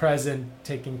on the present,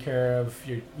 taking care of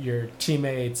your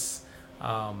teammates,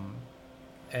 and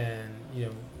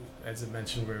as I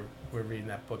mentioned, we're reading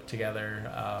that book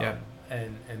together,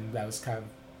 and that was kind of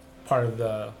part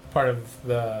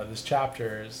of this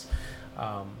chapter is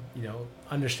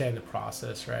understand the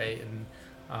process, right, and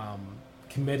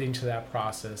committing to that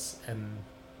process and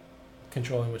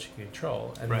controlling what you can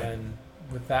control, and then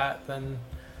with that, then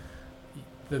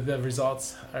the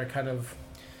results are kind of,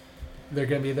 they're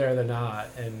going to be there, they're not,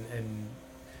 and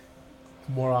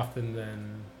more often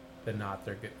than not,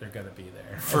 they're going to be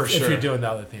there. For sure. If you're doing the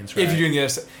other things right. If you're doing the other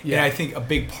stuff. Yeah. And I think a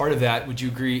big part of that, would you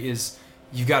agree, is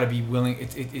you've got to be willing,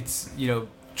 it's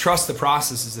trust the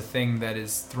process is the thing that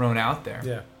is thrown out there.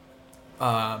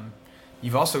 Yeah.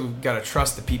 You've also got to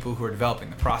trust the people who are developing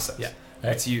the process. Yeah. Right.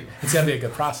 That's you. It's got to be a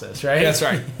good process, right? That's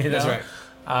right. That's right.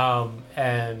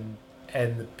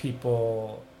 And the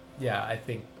people, I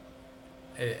think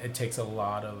it takes a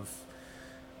lot of,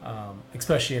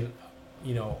 especially in,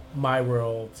 my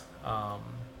world,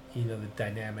 the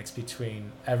dynamics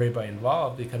between everybody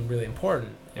involved become really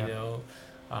important. Yeah.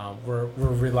 We're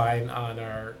relying on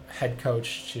our head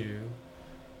coach to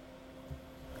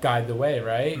guide the way,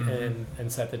 right? Mm-hmm.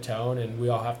 And set the tone, and we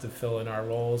all have to fill in our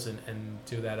roles and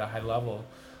do that at a high level.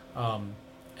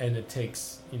 And it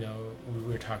takes, we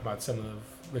were talking about some of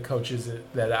the coaches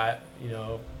that I,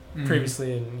 mm-hmm.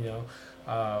 previously, and,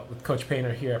 with Coach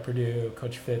Painter here at Purdue,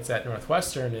 Coach Fitz at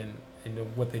Northwestern, and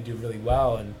what they do really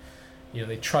well. And,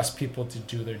 they trust people to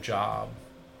do their job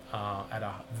at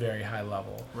a very high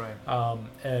level. Right.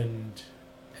 And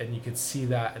you could see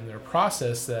that in their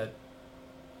process, that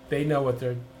they know what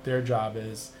their job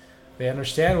is. They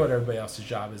understand what everybody else's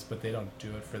job is, but they don't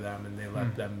do it for them, and they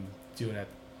let them do it at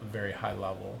a very high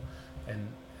level, and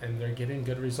they're getting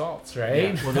good results,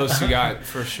 right? Yeah. Well, those two got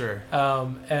for sure.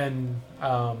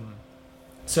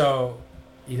 So,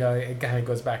 it kind of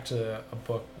goes back to a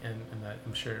book, and that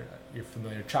I'm sure you're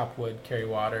familiar, Chop Wood, Carry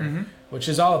Water, mm-hmm. which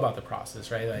is all about the process,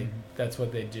 right? Like, mm-hmm. that's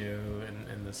what they do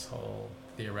in this whole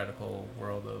theoretical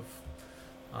world of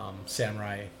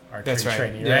samurai archery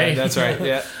training, right? Yeah, that's right.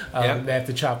 Yeah. They have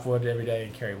to chop wood every day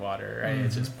and carry water, right? Mm-hmm.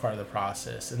 It's just part of the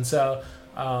process. And so,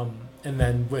 and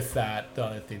then with that, the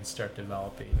other things start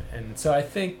developing. And so I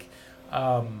think,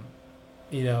 the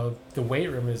weight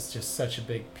room is just such a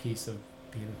big piece of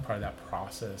being part of that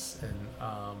process. And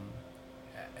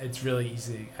it's really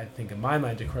easy, I think, in my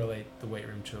mind, to correlate the weight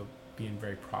room to being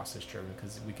very process driven,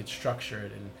 because we could structure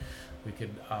it and we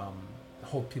could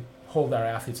hold our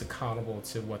athletes accountable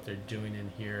to what they're doing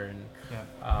in here,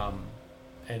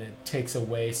 and it takes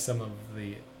away some of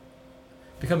the,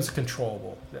 becomes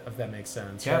controllable, if that makes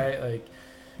sense, right?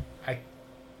 Like,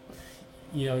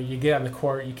 you get on the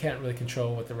court, you can't really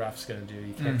control what the ref's going to do,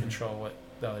 you can't control what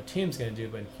the other team's going to do,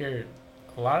 but here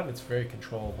a lot of it's very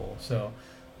controllable. So,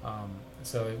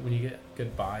 so when you get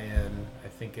good buy-in, I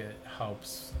think it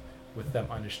helps with them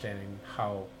understanding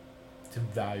how to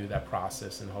value that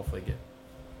process and hopefully get,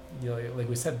 like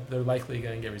we said, they're likely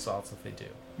going to get results if they do.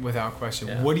 Without question.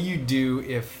 Yeah. What do you do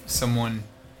if someone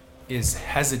is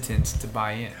hesitant to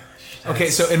buy in? Okay,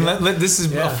 so this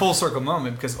is a full circle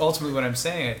moment, because ultimately what I'm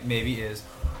saying maybe is,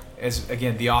 as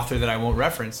again, the author that I won't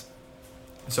reference,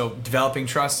 so developing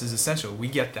trust is essential. We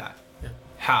get that. Yeah.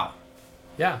 How?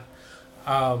 Yeah.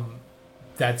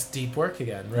 That's deep work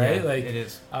again, right? Yeah, like it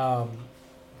is.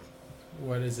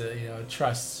 What is it?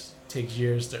 Trust takes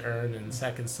years to earn and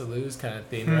seconds to lose, kind of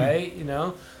thing, right?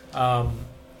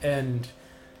 And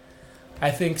I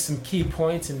think some key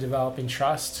points in developing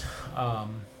trust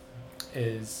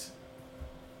is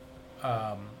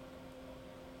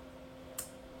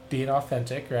being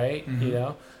authentic, right?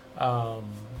 Mm-hmm.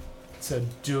 So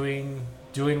doing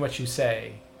what you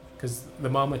say, because the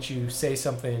moment you say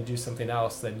something and do something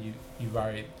else, then you've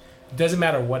already, it doesn't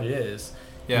matter what it is,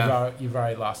 you've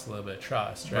already lost a little bit of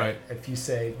trust, right? If you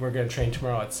say we're going to train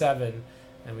tomorrow at 7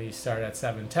 and we start at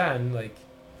 7:10, like,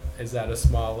 is that a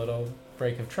small little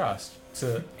break of trust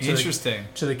to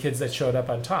the kids that showed up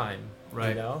on time,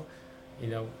 right?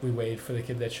 We waited for the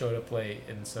kid that showed up late,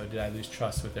 and so did I lose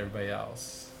trust with everybody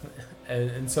else?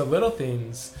 and so little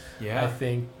things, I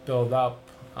think, build up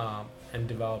and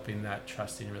developing that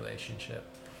trusting relationship.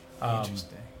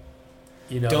 Interesting.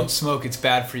 Don't smoke; it's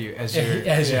bad for you.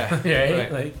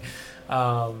 Right? Like,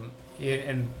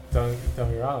 and don't get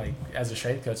me wrong. Like, as a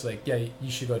strength coach, like, yeah,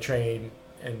 you should go train,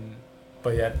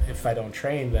 but yet if I don't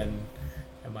train, then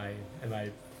am I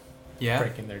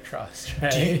breaking their trust?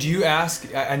 Right? Do you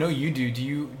ask? I know you do. Do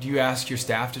you ask your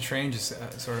staff to train? Just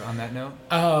sort of on that note.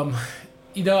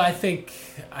 I think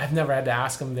I've never had to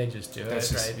ask them. They just do it,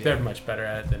 right? Yeah. They're much better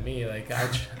at it than me. Like,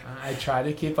 I try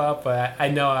to keep up, but I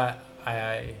know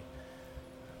I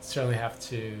certainly have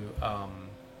to.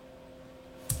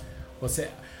 We'll say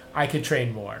I could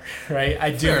train more, right?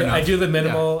 I do the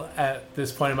minimal at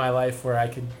this point in my life where I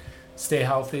could stay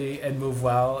healthy and move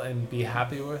well and be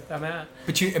happy with where I'm at.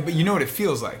 But you know what it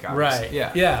feels like, obviously.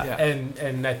 Right?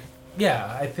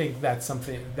 Yeah. I think that's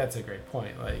a great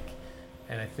point. Like,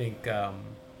 and I think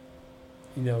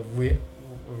we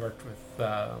worked with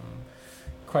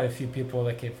quite a few people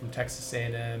that came from Texas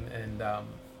A&M and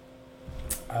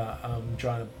I'm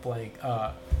drawing a blank.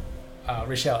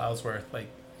 Rochelle Ellsworth, like,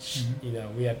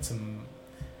 we had some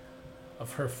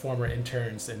of her former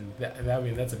interns, and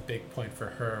that's a big point for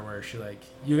her, where she, like,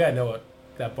 you gotta know what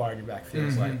that bar in your back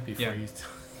feels like before you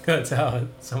go tell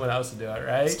someone else to do it,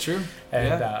 right? It's true.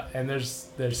 And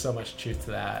there's so much truth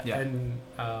to that. Yeah.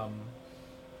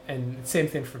 And same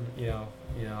thing from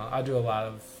I'll do a lot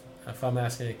of, if I'm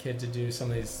asking a kid to do some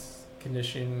of these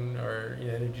conditioning or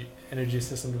energy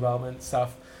system development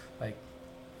stuff, like,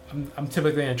 I'm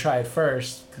typically gonna try it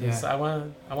first because I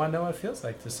want to know what it feels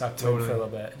like to suck wind for a little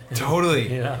bit. Totally.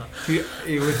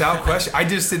 Without question. I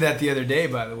just did that the other day,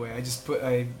 by the way.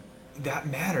 That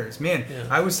matters, man. Yeah.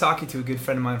 I was talking to a good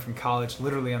friend of mine from college,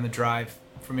 literally on the drive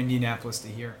from Indianapolis to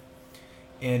here,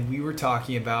 and we were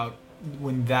talking about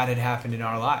when that had happened in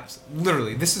our lives.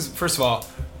 Literally, this is, first of all,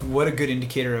 what a good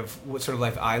indicator of what sort of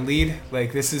life I lead.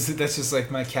 Like, that's just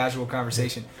like my casual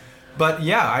conversation. But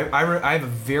yeah, I have a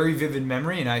very vivid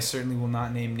memory, and I certainly will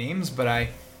not name names, but I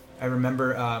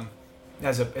remember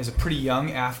as a pretty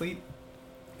young athlete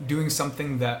doing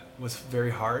something that was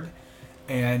very hard,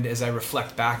 and as I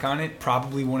reflect back on it,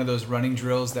 probably one of those running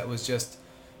drills that was just,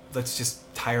 let's just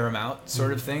tire them out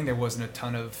sort of thing. There wasn't a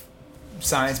ton of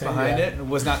science behind it. It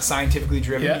was not scientifically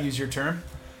driven, to use your term.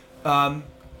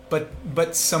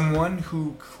 But someone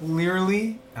who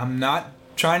clearly, I'm not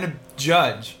trying to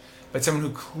judge, but someone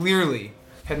who clearly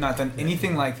had not done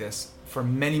anything like this for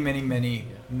many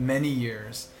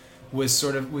years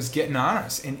was getting on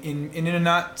us in a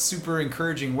not super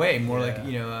encouraging way, more like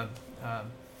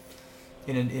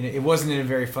it wasn't in a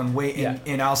very fun way.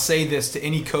 And I'll say this to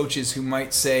any coaches who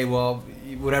might say, well,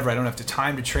 whatever, I don't have the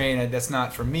time to train, that's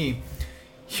not for me.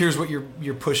 Here's what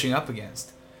you're pushing up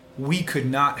against. We could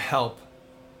not help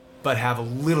but have a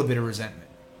little bit of resentment.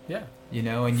 Yeah.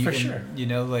 And you,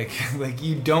 like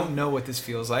you don't know what this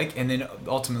feels like, and then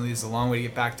ultimately, it's a long way to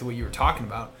get back to what you were talking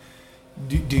about.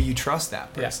 Do you trust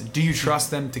that person? Do you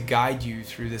trust them to guide you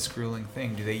through this grueling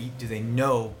thing? Do they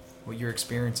know what you're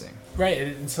experiencing? Right,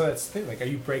 and so that's the thing. Like, are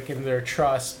you breaking their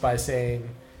trust by saying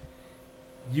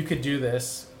you could do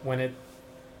this when it?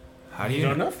 How do you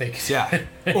don't know if they could? Yeah,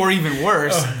 or even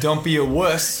worse, don't be a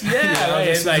wuss. Yeah, right.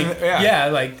 It's like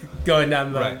like going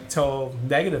down the total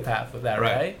negative path with that,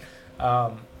 right?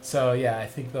 So yeah, I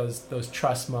think those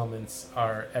trust moments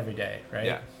are every day,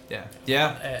 right?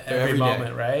 Every moment,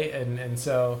 day. right? And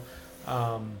so,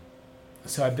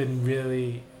 so I've been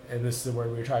really, and this is the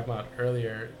word we were talking about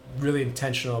earlier, really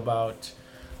intentional about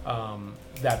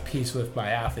that piece with my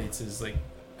athletes is like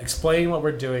explaining what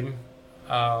we're doing.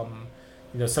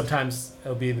 Sometimes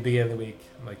it'll be the beginning of the week.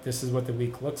 Like, this is what the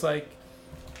week looks like.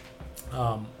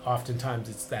 Oftentimes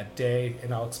it's that day,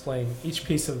 and I'll explain each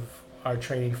piece of our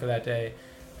training for that day.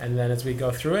 And then as we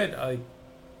go through it,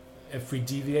 if we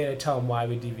deviate, I tell them why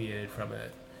we deviated from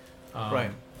it.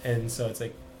 Right. And so it's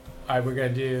like, all right, we're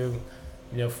going to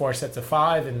do, 4 sets of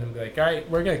 5, and I'm like, all right,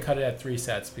 we're going to cut it at 3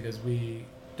 sets because we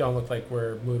don't look like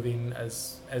we're moving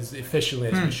as efficiently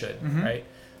as we should, right?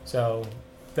 So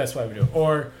that's why we do it.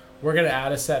 Or we're going to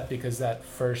add a set because that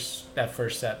first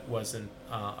set wasn't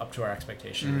up to our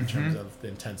expectation in terms of the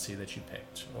intensity that you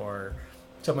picked or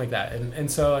something like that. And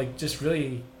so like just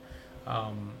really,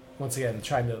 once again,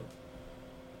 trying to,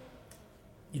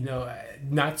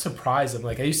 not surprise them.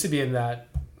 Like I used to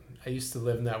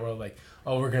live in that world like,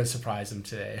 oh, we're going to surprise them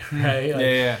today, right?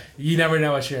 Like, you never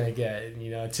know what you're going to get.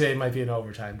 And, today might be an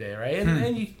overtime day, right?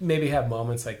 And you maybe have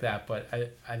moments like that, but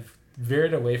I've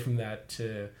veered away from that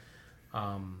to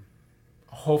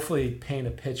hopefully paint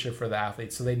a picture for the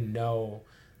athletes so they know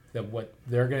that what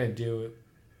they're going to do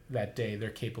that day they're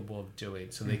capable of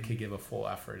doing, so they could give a full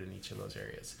effort in each of those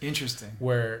areas. Interesting.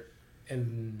 Where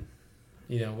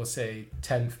we'll say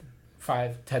 10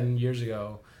 years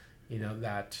ago,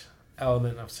 that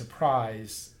element of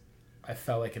surprise, I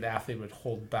felt like an athlete would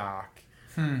hold back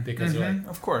because they're like,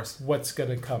 of course, what's going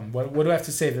to come? What do I have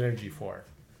to save energy for?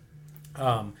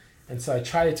 And so I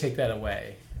try to take that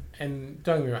away. And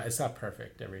don't get me wrong, it's not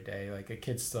perfect every day. Like a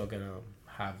kid's still going to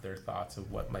have their thoughts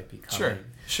of what might be coming.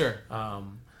 Sure.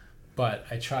 But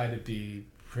I try to be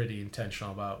pretty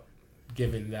intentional about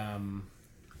giving them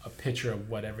a picture of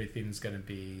what everything's going to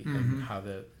be and how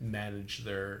to manage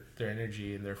their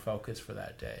energy and their focus for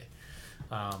that day.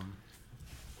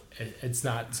 It's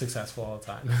not successful all the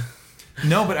time.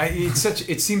 No, but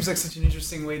it seems like such an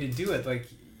interesting way to do it. Like,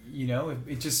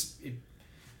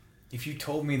 if you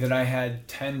told me that I had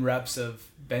 10 reps of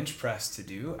bench press to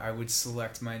do, I would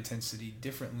select my intensity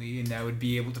differently, and I would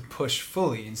be able to push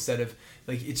fully instead of,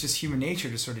 like, it's just human nature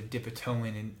to sort of dip a toe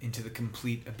into the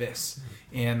complete abyss.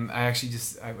 And I actually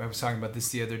I was talking about this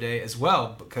the other day as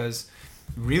well, because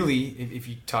really, if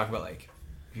you talk about, like,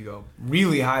 if you go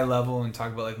really high level and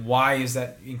talk about, like, why is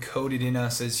that encoded in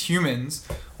us as humans?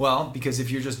 Well, because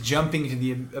if you're just jumping into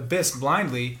the abyss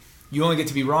blindly, you only get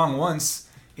to be wrong once.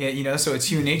 So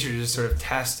it's human nature to just sort of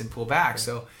test and pull back.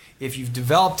 So if you've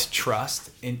developed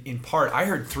trust, in part, I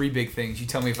heard 3 big things. You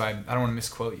tell me if I don't want to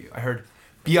misquote you. I heard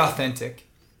be authentic,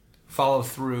 follow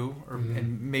through,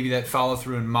 and maybe that follow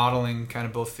through and modeling kind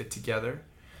of both fit together.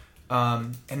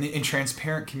 And in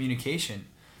transparent communication,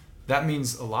 that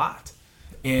means a lot.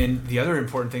 And the other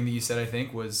important thing that you said, I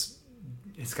think, was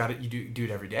you do it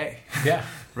every day. Yeah.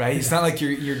 Right? It's not like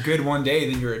you're good one day,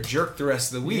 then you're a jerk the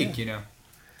rest of the week,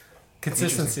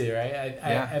 Consistency, right?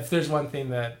 If there's one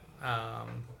thing that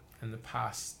in the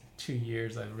past 2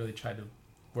 years I've really tried to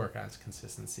work on is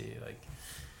consistency, like,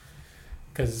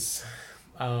 because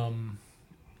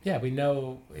we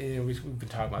know, we've been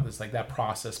talking about this, like, that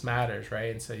process matters, right?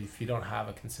 And so if you don't have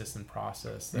a consistent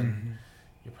process, then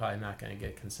you're probably not going to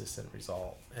get a consistent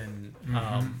result.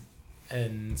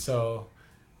 And so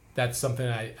that's something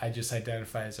I just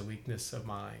identify as a weakness of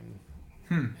mine.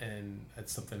 And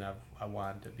it's something I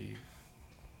wanted to be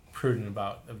prudent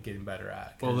about of getting better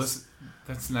at. Well,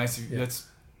 that's nice. Yeah.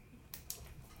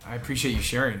 I appreciate you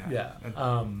sharing that.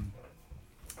 Yeah.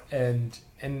 And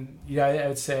I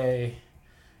would say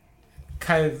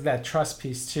kind of that trust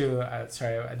piece too.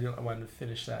 Sorry, I wanted to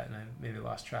finish that and I maybe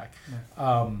lost track.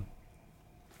 Yeah.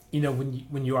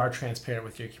 When you are transparent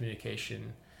with your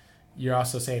communication, you're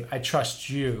also saying, I trust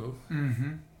you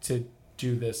to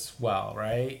do this well,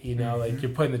 right? Like,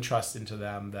 you're putting the trust into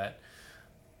them that,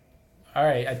 all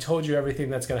right, I told you everything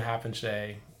that's going to happen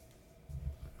today.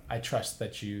 I trust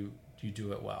that you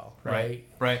do it well, right?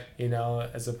 Right.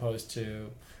 As opposed to,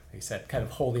 like I said, kind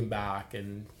of holding back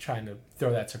and trying to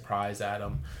throw that surprise at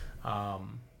them.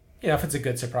 If it's a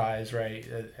good surprise, right?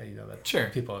 That sure,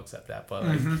 people accept that, but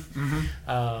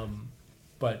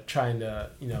but trying to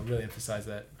really emphasize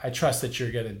that I trust that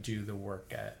you're going to do the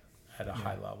work at a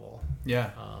high level. Yeah.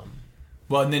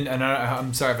 Well, and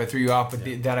I'm sorry if I threw you off, but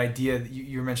that idea that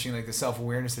you were mentioning, like, the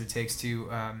self-awareness that it takes to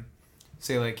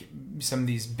say, like, some of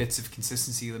these bits of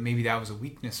consistency, that maybe that was a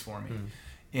weakness for me.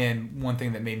 And one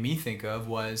thing that made me think of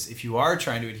was, if you are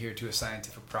trying to adhere to a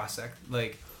scientific process,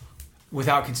 like,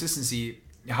 without consistency,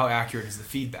 how accurate is the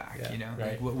feedback? Yeah, you know,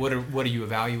 right. like what are you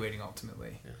evaluating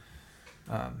ultimately?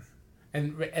 Yeah.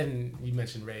 And you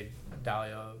mentioned Ray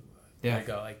Dalio. Yeah.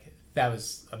 Like that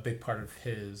was a big part of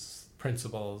his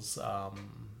principles.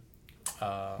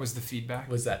 Was the feedback?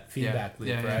 Was that feedback loop,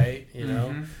 yeah. right? You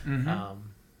know, Mm-hmm.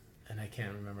 and I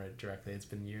can't remember it directly. It's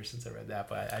been years since I read that,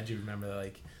 but I do remember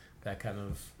like that kind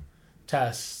of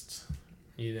test,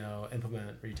 you know,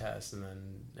 implement, retest, and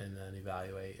then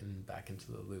evaluate and back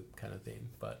into the loop kind of thing.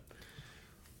 But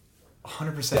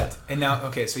 100%. And now,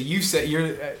 okay, so you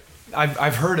said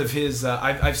I've heard of his.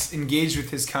 I've engaged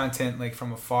with his content like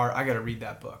from afar. I got to read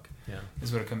that book. Yeah,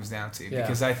 is what it comes down to, yeah.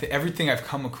 because everything I've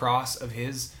come across of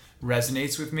his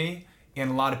resonates with me,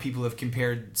 and a lot of people have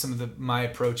compared some of my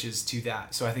approaches to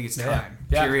that. So I think it's time.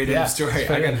 Yeah. Period. Yeah. End of story.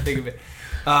 I got to think of it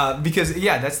because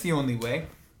that's the only way.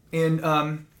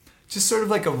 And just sort of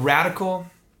like a radical,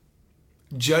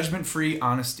 judgment-free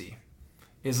honesty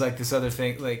is like this other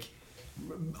thing. Like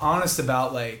honest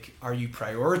about like, are you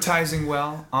prioritizing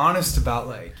well? Honest about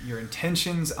like your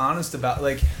intentions. Honest about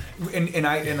like, and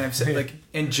I've said like,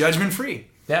 and judgment-free.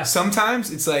 Yeah.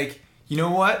 Sometimes it's like, you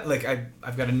know what? Like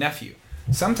I've got a nephew.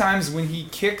 Sometimes when he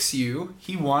kicks you,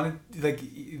 he wanted like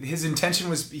his intention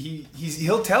was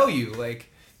he'll tell you like,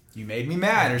 you made me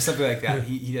mad or something like that.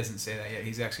 He doesn't say that yet.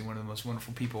 He's actually one of the most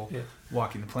wonderful people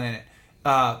walking the planet.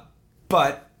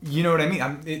 But you know what I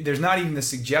mean? There's not even the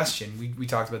suggestion. We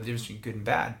talked about the difference between good and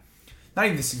bad. Not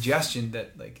even the suggestion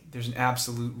that like there's an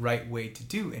absolute right way to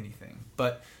do anything.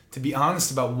 But to be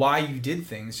honest about why you did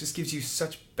things just gives you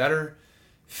such better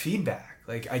feedback.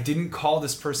 Like I didn't call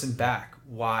this person back.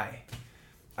 Why?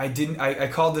 I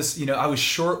called this, you know, I was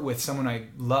short with someone I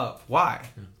love. Why?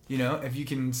 You know, if you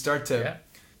can start to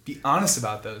be honest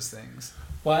about those things.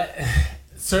 Well,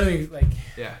 certainly like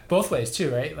both ways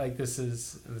too, right? Like this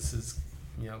is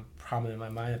you know prominent in my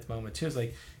mind at the moment too. Is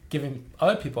like giving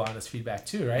other people honest feedback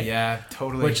too, right? Yeah,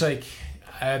 totally. Which like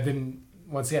I've been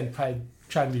once again probably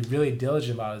trying to be really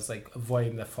diligent about is like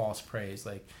avoiding the false praise.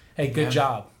 Like, hey, good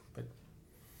job, but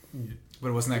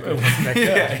it wasn't that good. It wasn't that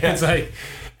good. It's like,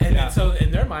 and so in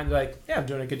their mind, they're like, yeah, I'm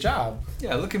doing a good job.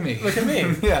 Yeah, look at me. Look at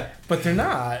me. Yeah, but they're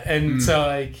not, and so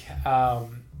like.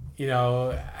 You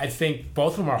know, I think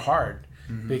both of them are hard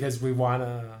because we want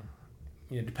to,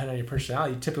 you know, depending on your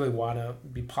personality, you typically want to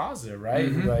be positive,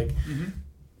 right? Like,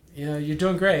 you know, you're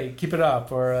doing great, keep it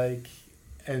up, or like,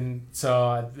 and so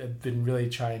I've been really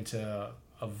trying to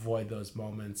avoid those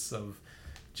moments of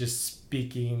just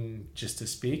speaking just to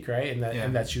speak, right?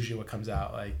 And that's usually what comes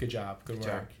out, like, good job, good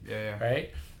work,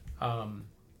 right?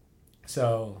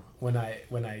 So when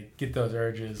I get those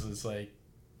urges, it's like,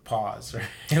 pause, right?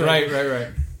 Right.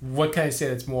 What can I say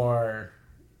that's more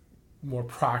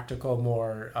practical,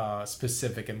 more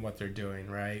specific in what they're doing,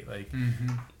 right? Like,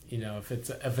 you know, if it's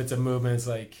a movement, it's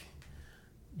like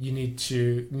you need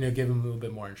to, you know, give them a little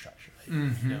bit more instruction. Like,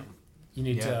 you know, you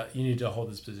need to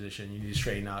hold this position. You need to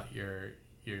straighten out your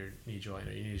knee joint,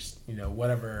 or you need to, you know,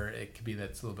 whatever it could be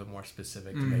that's a little bit more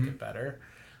specific to make it better,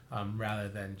 rather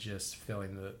than just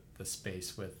filling the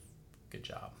space with good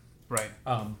job. Right.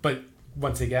 But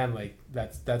once again, like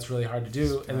that's really hard to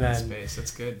do, and then space.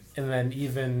 That's good. And then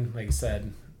even like I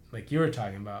said, like you were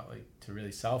talking about, like to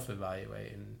really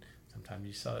self-evaluate, and sometimes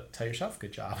you tell yourself,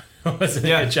 "Good job," it wasn't a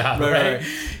good job, right?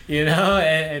 You know,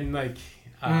 and like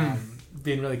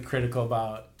being really critical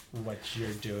about what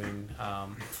you're doing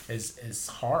is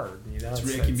hard. You know,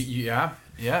 it can be, you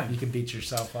can beat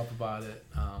yourself up about it.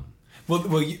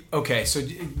 Okay. So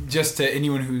just to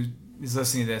anyone who is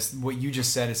listening to this, what you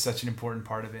just said is such an important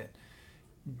part of it.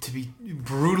 To be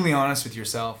brutally honest with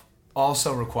yourself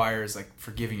also requires like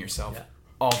forgiving yourself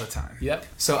all the time. Yep.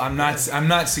 So I'm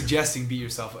not suggesting beat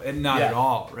yourself, and not at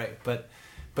all, right? But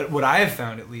what I have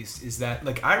found at least is that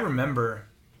like I remember,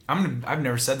 I've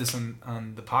never said this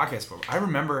on the podcast before. I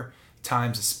remember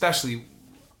times, especially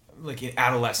like in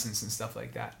adolescence and stuff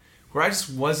like that, where I just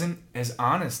wasn't as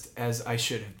honest as I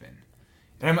should have been.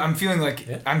 And I'm feeling like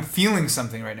I'm feeling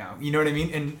something right now. You know what I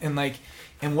mean? And like,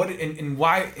 and what, and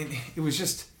why, and it was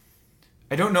just,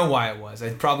 I don't know why it was.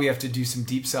 I'd probably have to do some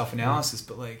deep self-analysis,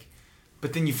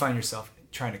 but then you find yourself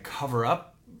trying to cover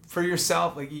up for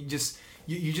yourself. Like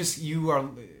you are,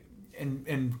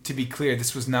 and to be clear,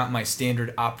 this was not my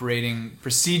standard operating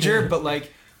procedure, but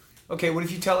like, okay, what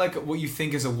if you tell like what you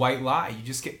think is a white lie? You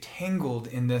just get tangled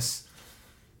in this,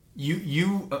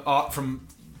 from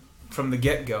the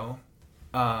get-go,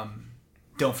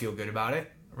 don't feel good about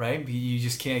it, right? You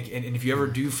just can't. And if you ever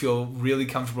do feel really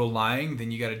comfortable lying,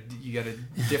 then you got a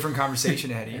different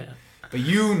conversation ahead of you. But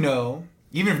you know,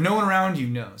 even if no one around you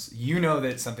knows, you know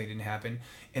that something didn't happen.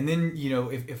 And then, you know,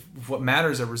 if what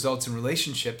matters are results in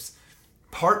relationships,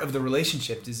 part of the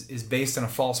relationship is based on a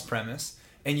false premise,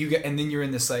 and then you're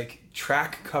in this like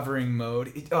track covering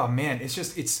mode.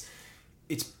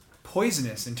 It's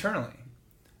poisonous internally,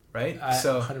 right? I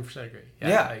So 100% agree.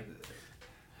 Yeah. Like,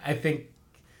 I think,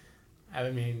 I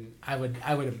mean, I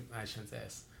shouldn't say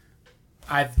this.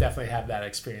 I've definitely had that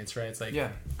experience, right? It's like,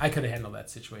 I could have handled that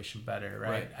situation better,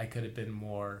 right? I could have been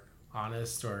more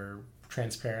honest or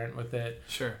transparent with it.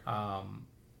 Sure.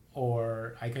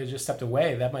 Or I could have just stepped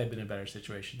away. That might have been a better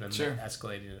situation than Sure.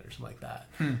 escalating it or something like that.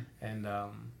 And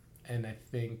I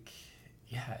think,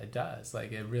 it does.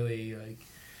 Like, it really, like,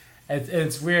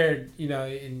 it's weird,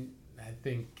 and I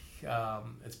think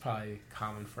it's probably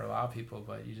common for a lot of people,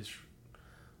 but you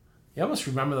almost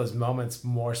remember those moments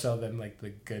more so than like the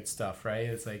good stuff, right?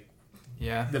 It's like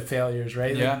the failures,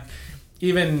 right? Yeah. Like,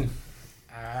 even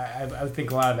I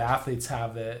think a lot of athletes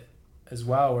have it as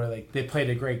well, where like they played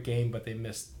a great game, but they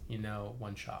missed,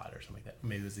 one shot or something like that.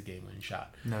 Maybe it was a game-winning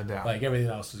shot. No doubt. Like everything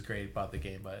else was great about the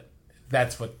game, but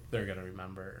that's what they're gonna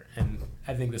remember. And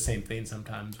I think the same thing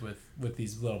sometimes with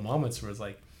these little moments where it's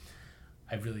like,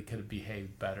 I really could have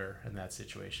behaved better in that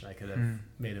situation. I could have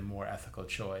made a more ethical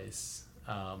choice.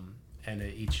 And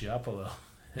it eats you up a little.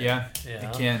 Yeah,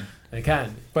 it can. It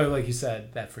can. But like you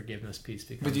said, that forgiveness piece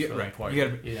becomes really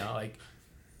important. You gotta, like,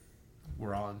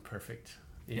 we're all imperfect,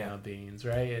 beings,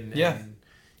 right? And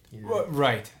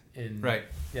right.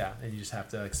 Yeah, and you just have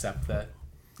to accept that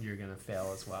you're gonna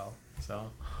fail as well. So,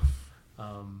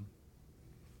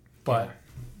 but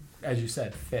as you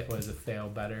said, fail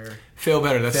better. Fail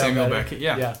better. That's Samuel better. Beckett.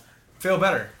 Yeah. Fail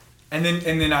better. And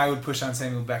then I would push on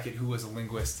Samuel Beckett, who was a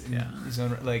linguist in his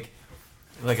own, like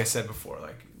I said before,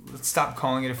 like, let's stop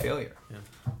calling it a failure. Yeah.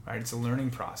 Right? It's a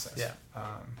learning process. Yeah.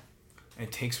 And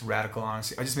it takes radical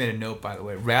honesty. I just made a note, by the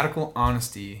way. Radical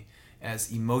honesty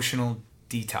as emotional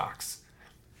detox.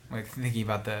 Like thinking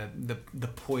about the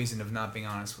poison of not being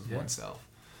honest with oneself.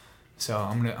 So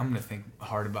I'm gonna think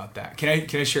hard about that. Can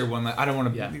I share one? I don't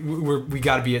want to. We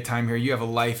got to be at time here. You have a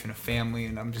life and a family,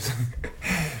 and I'm just.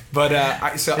 But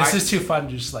this is too fun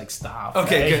to just like stop.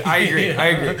 Okay, right? Good. I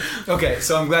agree. Okay,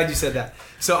 so I'm glad you said that.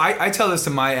 So I tell this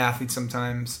to my athletes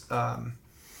sometimes.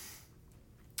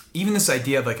 Even this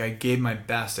idea of like I gave my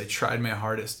best, I tried my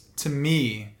hardest. To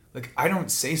me, like I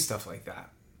don't say stuff like that.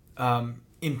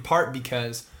 In part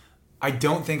because I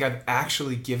don't think I've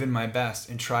actually given my best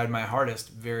and tried my hardest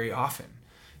very often.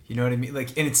 You know what I mean?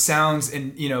 Like, and it sounds,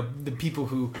 and the people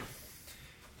who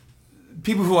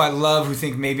I love who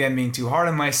think maybe I'm being too hard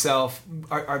on myself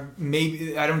are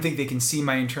maybe, I don't think they can see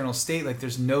my internal state. Like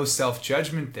there's no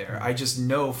self-judgment there. I just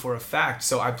know for a fact.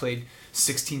 So I played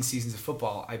 16 seasons of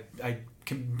football. I've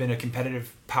been a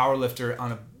competitive power lifter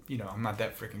on I'm not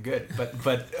that freaking good,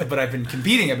 but I've been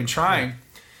competing. I've been trying.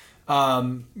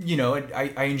 I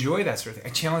enjoy that sort of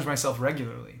thing. I challenge myself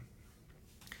regularly.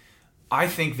 I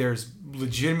think there's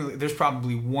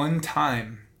probably one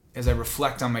time as I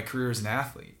reflect on my career as an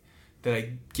athlete that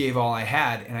I gave all I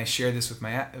had, and I share this with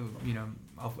my,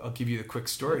 I'll give you the quick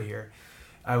story here.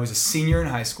 I was a senior in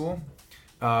high school.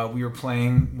 We were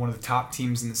playing one of the top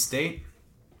teams in the state.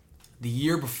 The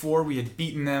year before, we had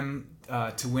beaten them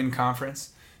to win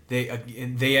conference.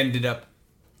 They ended up,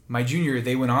 my junior year,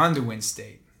 they went on to win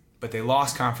state, but they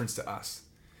lost conference to us.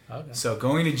 Okay. So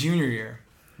going to junior year,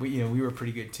 we were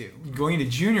pretty good too. Going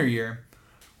into junior year,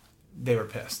 they were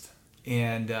pissed.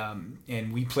 And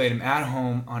we played them at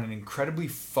home on an incredibly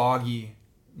foggy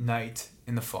night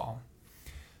in the fall.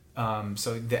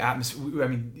 So the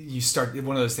atmosphere, you start,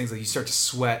 one of those things like you start to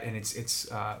sweat and it's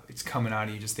coming out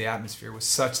of you. Just the atmosphere was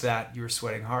such that you were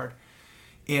sweating hard,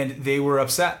 and they were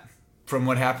upset from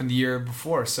what happened the year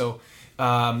before. So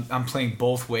I'm playing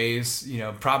both ways.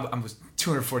 I was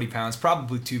 240 pounds,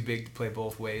 probably too big to play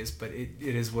both ways, but it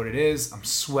is what it is. I'm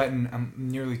sweating. I'm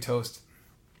nearly toast.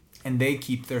 And they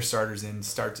keep their starters in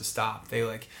start to stop. They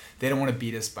don't want to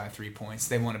beat us by 3 points.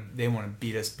 They want to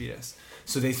beat us.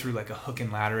 So they threw like a hook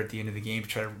and ladder at the end of the game to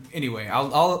try to. Anyway,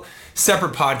 I'll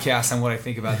separate podcast on what I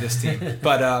think about this team.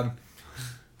 But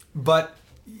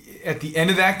at the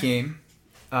end of that game,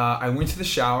 I went to the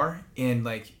shower and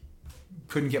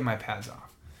couldn't get my pads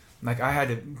off. I had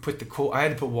to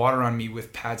put water on me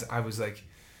with pads. I was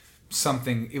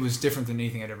something. It was different than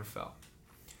anything I'd ever felt.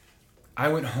 I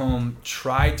went home,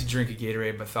 tried to drink a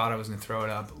Gatorade, but thought I was going to throw it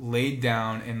up, laid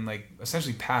down, and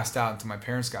essentially passed out until my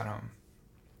parents got home.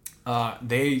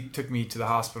 They took me to the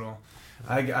hospital.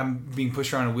 I'm being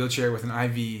pushed around in a wheelchair with an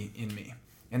IV in me.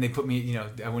 And they put me,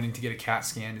 I went in to get a CAT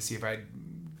scan to see if I had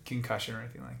concussion or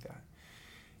anything like that.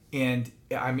 And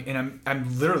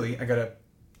I'm literally, I got a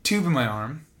tube in my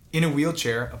arm, in a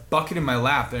wheelchair, a bucket in my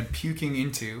lap that I'm puking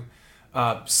into,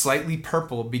 slightly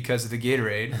purple because of the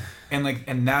Gatorade,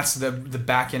 and that's the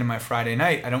back end of my Friday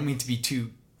night. I don't mean to be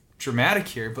too dramatic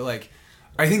here, but like,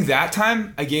 I think that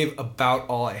time I gave about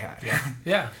all I had.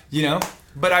 Yeah. You know,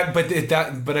 but I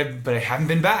haven't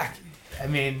been back. I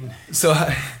mean, so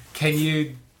can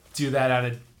you do that on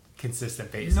a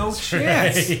consistent basis? No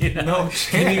chance. Right? You know? No chance.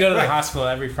 Can you go to the hospital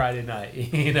every Friday night?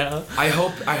 You know. I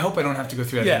hope I don't have to go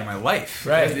through that at the end of my life.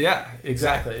 Right. Yeah.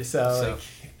 Exactly. So.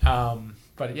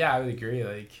 But yeah, I would agree.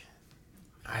 Like,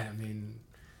 I mean,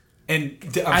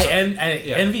 I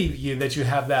envy you that you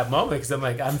have that moment, because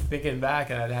I'm thinking back,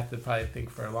 and I'd have to probably think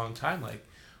for a long time. Like,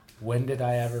 when did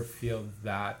I ever feel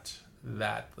that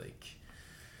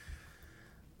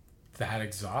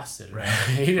exhausted, right?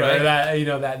 Right. Or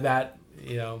that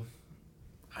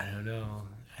I don't know.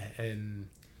 And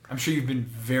I'm sure you've been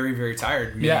very, very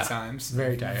tired many times.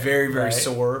 Very tired. Very, very right?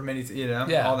 sore.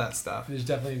 All that stuff. There's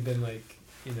definitely been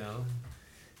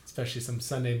especially some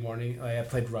Sunday morning. Like, I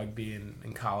played rugby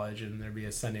in college, and there'd be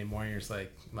a Sunday morning. It's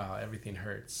like, wow, everything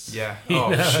hurts. Yeah.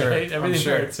 Sure. Right? Everything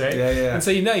hurts, right? Yeah. And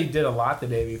so you did a lot the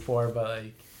day before, but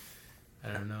like,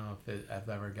 I don't know if I've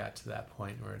ever got to that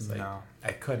point where it's like,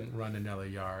 I couldn't run another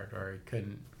yard, or I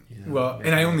couldn't. Well,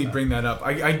 and I only bring that up.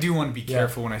 I do want to be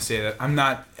careful when I say that. I'm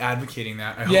not advocating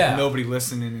that. I hope nobody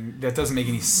listening, that doesn't make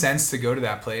any sense to go to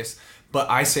that place. But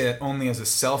I say that only as a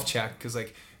self-check, because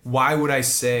like, why would I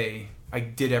say I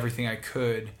did everything I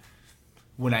could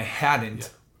when I hadn't? Yeah.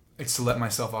 It's to let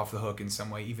myself off the hook in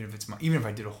some way, even if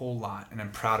I did a whole lot and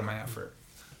I'm proud of my effort.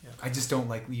 Yeah. I just don't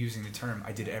like using the term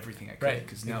I did everything I could,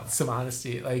 because some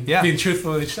honesty, like being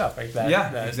truthful with yourself, like that. Yeah,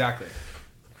 that exactly.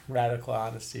 Radical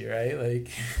honesty, right? Like,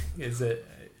 is it,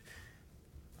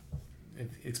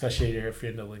 especially if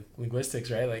you're into linguistics,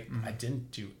 right? Like, I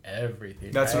didn't do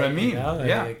everything. That's right? What I mean.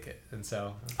 Yeah. And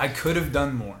so I could have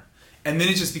done more, and then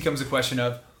it just becomes a question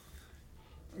of,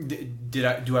 do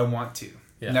I want to?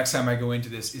 Yeah. Next time I go into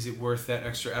this, is it worth that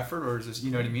extra effort, or is this,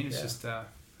 you know what I mean? It's just. I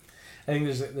think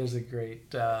there's a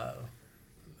great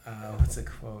what's the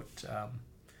quote?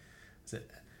 Is it?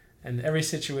 In every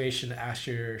situation, ask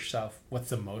yourself what's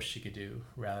the most you could do,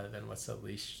 rather than what's the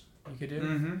least you could do,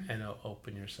 and it'll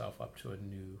open yourself up to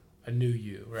a new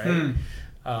you, right?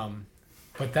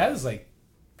 But that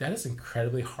is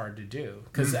incredibly hard to do,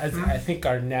 because I think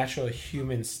our natural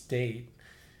human state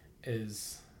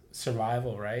is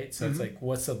survival, right? So it's like,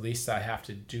 what's the least I have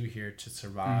to do here to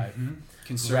survive,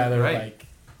 rather like,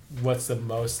 what's the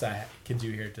most I can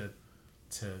do here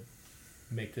to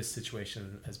make this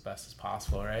situation as best as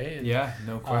possible, right? And,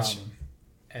 no question.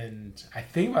 And I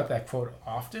think about that quote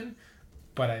often,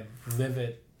 but I live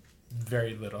it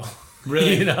very little.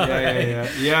 Really?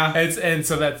 Yeah. And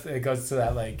so it goes to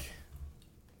that, like,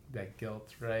 that guilt,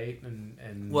 right?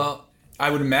 And well, I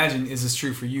would imagine, is this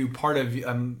true for you? Part of,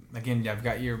 again, I've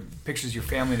got your pictures of your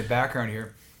family in the background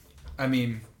here. I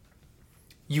mean,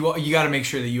 you got to make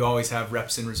sure that you always have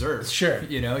reps in reserve. Sure.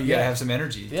 You got to have some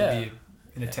energy to be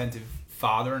an attentive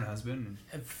father and husband.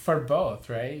 For both,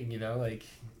 right? Like,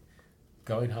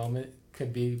 going home, it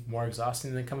could be more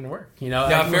exhausting than coming to work.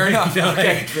 Yeah, fair enough.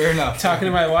 Fair enough. Talking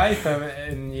to my wife,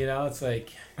 and it's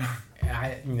like,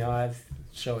 I've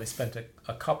surely spent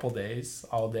a couple days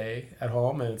all day at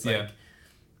home, and it's like,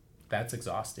 that's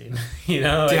exhausting. To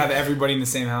have everybody in the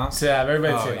same house. To have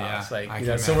everybody in the same house,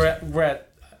 like, so we're at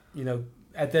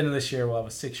at the end of this year, we'll have a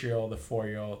 6-year-old, a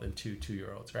 4-year-old, and 2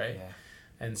 2-year-olds, right? Yeah.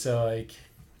 And so, like,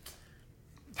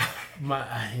 I'm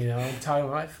talking to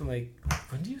my wife, I'm like,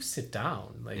 when do you sit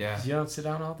down? Like, you don't sit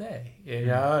down all day,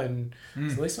 and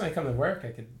so at least when I come to work,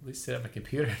 I can at least sit at my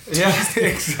computer. Yeah,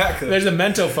 exactly. There's a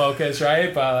mental focus,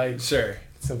 right? But like, sure,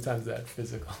 sometimes that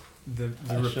physical. The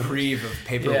reprieve of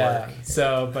paperwork. Yeah.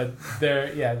 So, but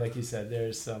like you said,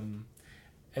 there's some.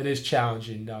 It is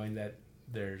challenging knowing that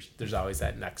there's always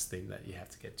that next thing that you have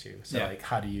to get to. So, like,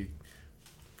 how do you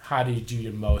do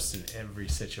your most in every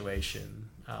situation?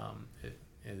 It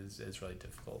is really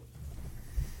difficult.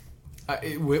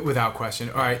 Without question.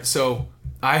 All right, so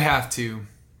I've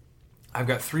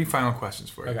got 3 final questions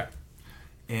for you. Okay.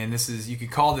 And this is, you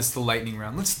could call this the lightning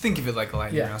round. Let's think of it like a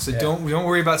lightning round. So don't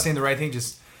worry about saying the right thing.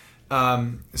 Just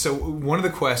so one of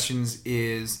the questions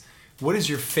is, what is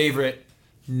your favorite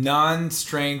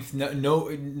non-strength,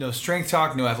 no strength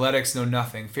talk, no athletics, no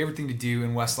nothing, favorite thing to do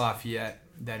in West Lafayette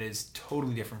that is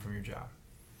totally different from your job?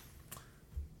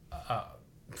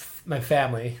 My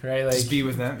family, right? Like, just be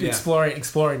with them.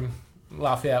 Exploring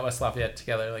Lafayette, West Lafayette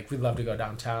together. Like, we'd love to go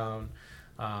downtown,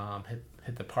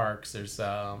 hit the parks. There's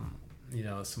some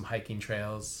hiking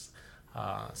trails.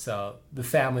 So the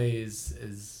family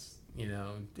is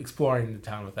exploring the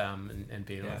town with them and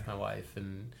being with my wife,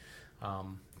 and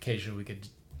occasionally we could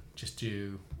just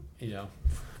do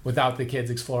without the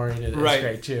kids exploring it, it's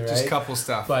great too, right? Just couple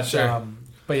stuff. But sure.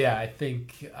 But yeah, I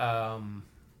think I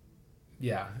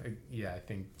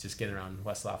think just getting around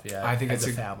West Lafayette as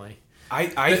a family.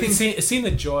 I think seeing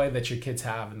the joy that your kids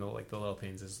have in the little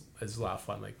things is a lot of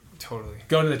fun. Like totally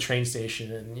going to the train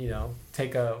station and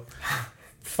take a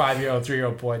 5-year-old,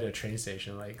 3-year-old boy to a train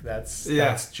station, like that's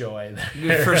joy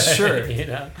there, for sure.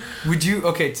 Would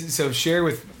you so share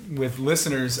with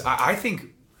listeners? I think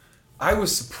I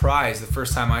was surprised the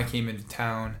first time I came into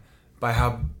town by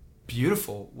how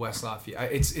beautiful West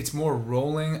Lafayette. It's more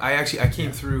rolling. I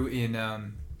came through in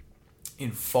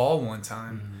fall one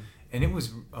time. Mm-hmm. And it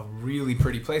was a really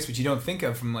pretty place, which you don't think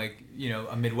of from a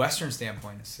Midwestern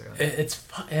standpoint necessarily. It's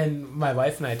fun. And my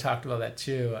wife and I talked about that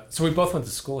too. So we both went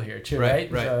to school here too, right?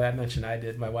 So I mentioned I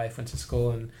did. My wife went to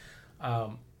school,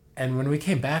 and when we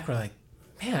came back, we're like,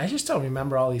 man, I just don't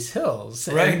remember all these hills.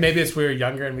 Right. And maybe it's we were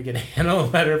younger and we could handle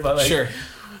it better, but sure.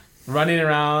 Running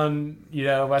around,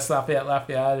 West Lafayette,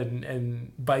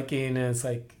 and biking, and it's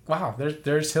like, wow,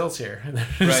 there's hills here.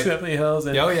 There's definitely hills.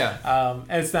 And, and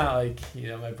it's not like,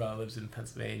 my brother lives in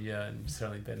Pennsylvania and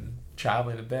certainly been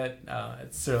traveling a bit.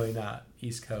 It's certainly not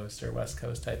East Coast or West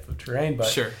Coast type of terrain, but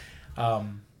sure.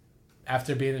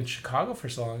 After being in Chicago for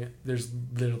so long, there's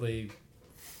literally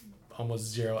almost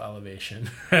zero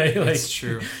elevation, right? It's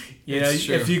true. It's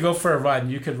true. If you go for a run,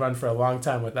 you could run for a long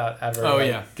time without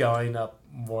ever going up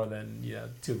more than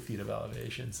 2 feet of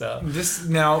elevation. So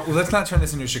now let's not turn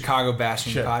this into a Chicago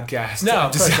bashing podcast.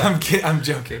 No, I'm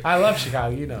joking. I love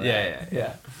Chicago.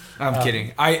 Yeah. I'm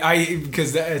kidding. I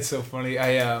because it's so funny.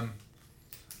 I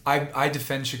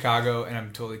defend Chicago, and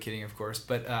I'm totally kidding, of course.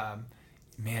 But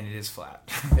man, it is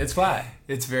flat. It's flat.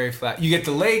 It's very flat. You get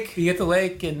the lake.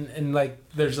 And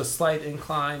there's a slight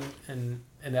incline in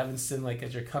Evanston,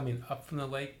 as you're coming up from the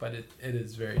lake, but it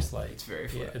is very slight. It's very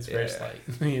flat. It's very slight.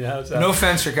 So. No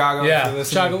offense, Chicago. Yeah,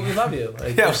 Chicago, we love you.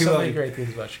 There's so many great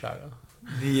things about Chicago.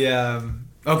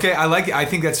 Okay, I like it. I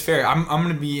think that's fair. I'm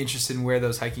going to be interested in where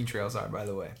those hiking trails are, by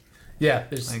the way. Yeah,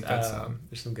 there's some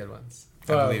good ones.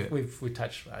 I believe it. We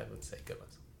touched, I would say, good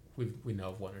ones. We know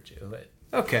of one or two, but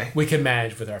okay, we can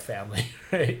manage with our family,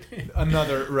 right?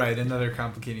 Another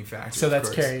complicating factor. So that's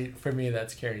carrying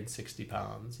 60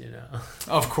 pounds,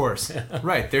 Of course,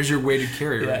 right. There's your weighted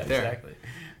carry right there. Exactly.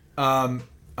 All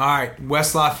right,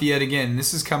 West Lafayette again.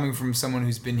 This is coming from someone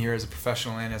who's been here as a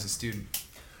professional and as a student.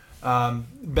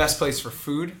 Best place for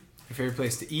food, your favorite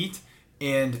place to eat,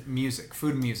 and music.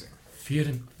 Food and music. Food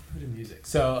and music.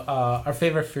 So our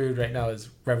favorite food right now is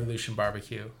Revolution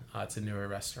Barbecue. It's a newer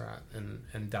restaurant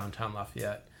in downtown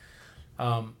Lafayette.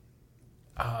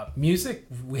 Music,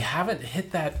 we haven't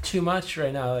hit that too much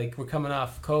right now. We're coming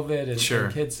off COVID and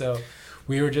kids, so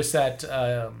we were just at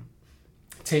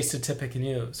Taste of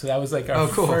Tippecanoe. So that was our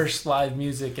first live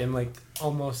music in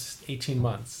almost 18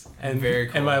 months. And very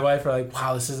cool. And my wife were like,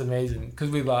 wow, this is amazing.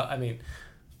 Because we love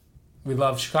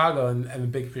Chicago, and the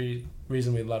big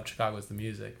reason we love Chicago is the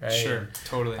music, right? Sure,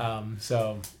 totally.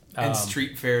 And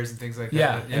street fairs and things like that.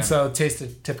 Yeah, and so Taste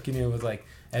of Tippecanoe was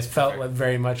it felt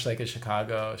very much like a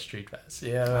Chicago street fest.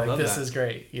 This is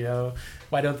great.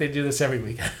 Why don't they do this every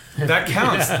weekend? That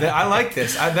counts. I like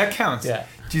this. That counts. Yeah.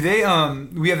 Do they?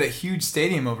 We have that huge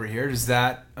stadium over here. Does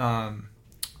that?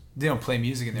 They don't play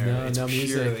music in there. No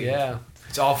music. Yeah.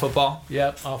 It's all football.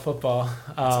 Yep, all football.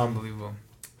 That's unbelievable.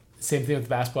 Same thing with the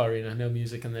basketball arena. No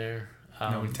music in there.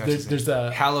 Nobody touches there's a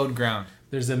hallowed ground.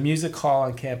 There's a music hall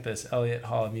on campus, Elliott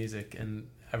Hall of Music, and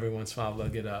every once in a while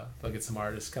they'll get some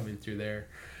artists coming through there.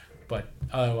 But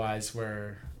otherwise,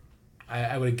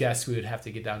 I would guess we would have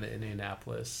to get down to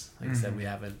Indianapolis. I said,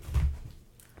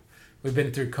 we've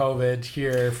been through COVID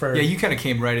here for you kind of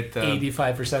came right at the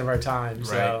 85% of our time. Right.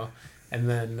 So, and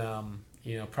then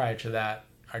prior to that,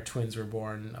 our twins were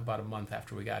born about a month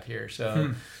after we got here.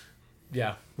 So,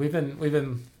 we've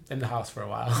been in the house for a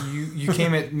while. You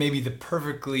came at maybe the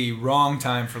perfectly wrong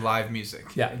time for live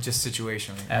music. Yeah. Just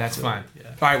situationally. And that's fine. Yeah.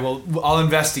 All right, well, I'll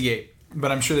investigate,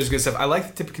 but I'm sure there's good stuff. I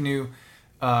like the Tippecanoe,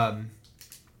 the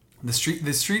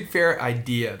street fair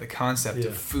idea, the concept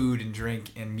of food and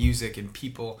drink and music and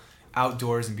people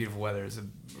outdoors in beautiful weather is a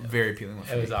very appealing one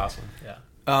for me. It was awesome, yeah.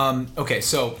 Okay,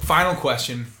 so final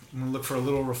question. I'm going to look for a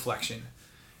little reflection.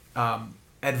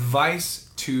 Advice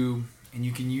to, and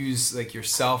you can use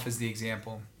yourself as the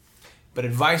example, but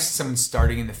advice to someone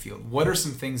starting in the field. What are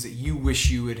some things that you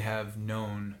wish you would have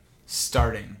known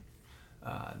starting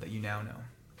that you now know?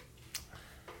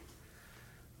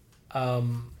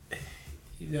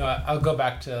 I'll go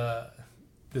back to,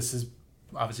 this is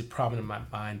obviously prominent in my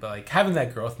mind, but having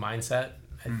that growth mindset,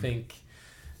 I think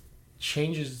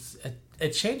changes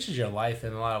your life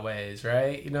in a lot of ways,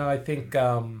 right? I think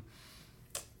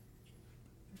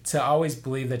to always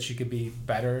believe that you could be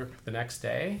better the next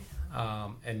day,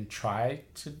 and try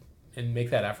to and make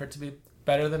that effort to be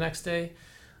better the next day.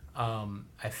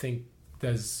 I think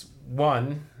there's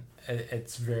one,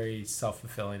 it's very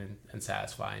self-fulfilling and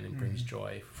satisfying and brings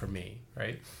joy for me,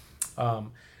 right?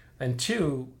 And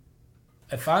two,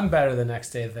 if I'm better the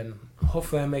next day, then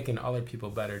hopefully I'm making other people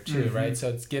better too, right? So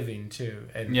it's giving too.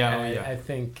 And, I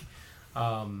think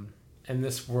in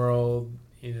this world,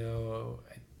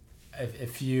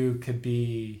 if you could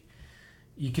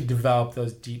develop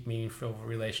those deep, meaningful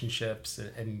relationships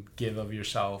and give of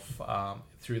yourself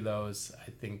through those, I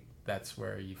think that's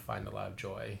where you find a lot of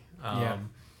joy.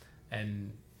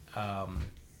 And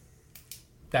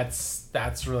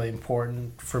that's really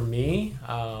important for me.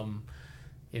 I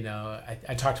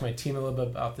talked to my team a little bit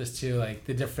about this too, like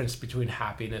the difference between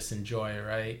happiness and joy,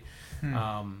 right?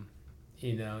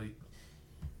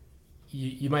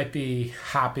 You might be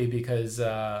happy because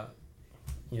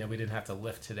we didn't have to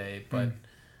lift today, but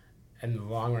in the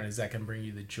long run, is that can bring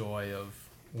you the joy of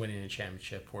winning a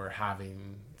championship or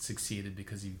having succeeded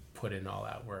because you put in all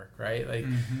that work, right? Like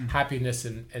happiness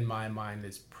in my mind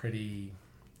is pretty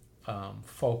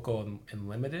focal and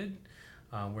limited,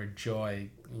 where joy,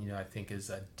 I think is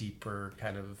a deeper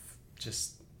kind of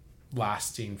just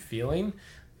lasting feeling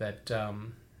that,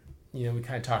 we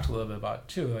kind of talked a little bit about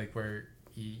too, like where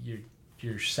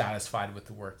you're satisfied with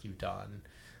the work you've done.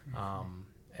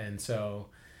 And so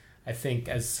I think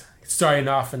as starting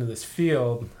off into this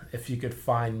field, if you could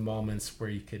find moments where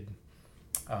you could,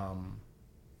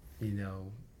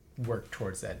 work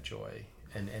towards that joy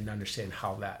and understand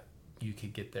how that you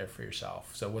could get there for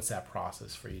yourself. So what's that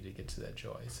process for you to get to that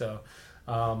joy? So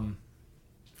and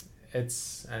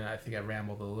I think I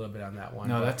rambled a little bit on that one.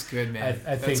 No, that's good, man.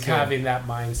 I think having that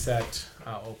mindset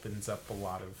opens up a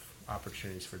lot of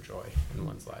opportunities for joy in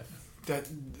one's life. That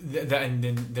and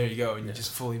then there you go. And you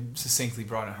just fully succinctly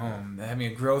brought it home.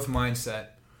 Having a growth mindset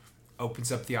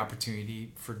opens up the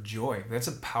opportunity for joy. That's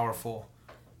a powerful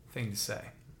thing to say.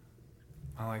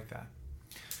 I like that.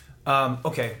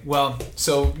 Okay, well,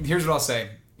 so here's what I'll say.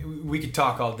 We could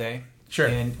talk all day. Sure.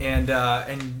 And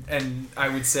I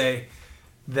would say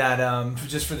that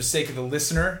just for the sake of the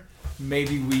listener,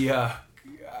 maybe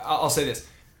I'll say this: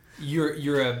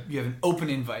 you have an open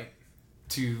invite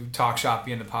to talk shop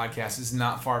beyond the podcast. It's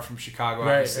not far from Chicago.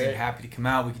 Obviously, I'm happy to come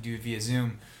out. We could do it via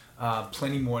Zoom.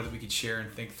 Plenty more that we could share and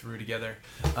think through together.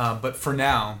 But for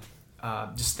now,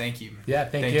 just thank you. Yeah,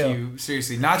 thank you.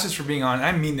 Seriously, not just for being on.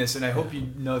 I mean this, and I hope you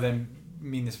know that I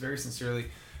mean this very sincerely.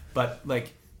 But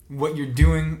like what you're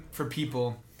doing for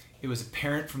people, it was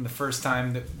apparent from the first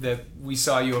time that we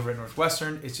saw you over at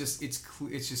Northwestern. It's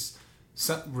just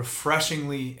so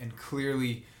refreshingly and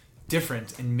clearly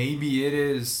different, and maybe it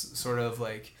is sort of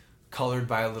like colored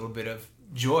by a little bit of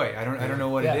joy. I don't know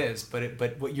what it is,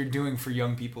 but what you're doing for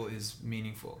young people is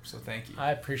meaningful. So thank you.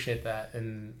 I appreciate that,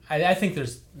 and I think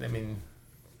you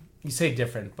say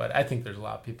different, but I think there's a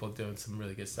lot of people doing some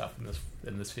really good stuff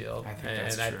in this field. I think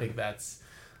that's true. I think that's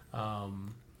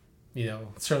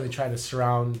certainly trying to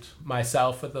surround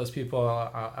myself with those people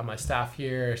on my staff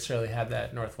here. Certainly had that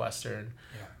at Northwestern,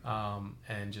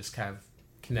 and just kind of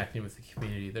connecting with the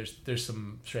community. There's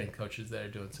some strength coaches that are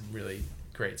doing some really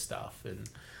great stuff, and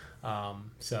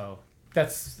so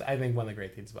that's, I think, one of the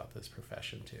great things about this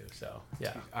profession too. So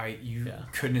you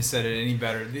couldn't have said it any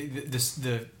better.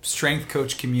 The strength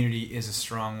coach community is a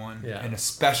strong one, and a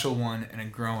special one, and a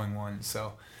growing one.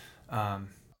 So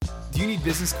do you need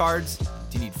business cards?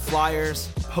 Do you need flyers,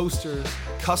 posters,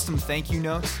 custom thank you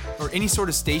notes, or any sort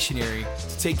of stationery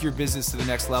to take your business to the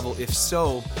next level? If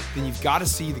so, then you've got to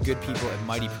see the good people at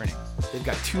Mighty Printing. They've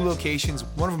got 2 locations.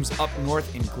 One of them's up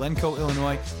north in Glencoe,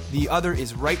 Illinois. The other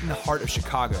is right in the heart of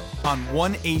Chicago on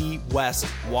 180 West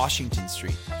Washington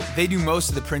Street. They do most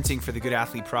of the printing for the Good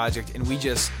Athlete Project, and we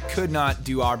just could not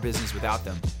do our business without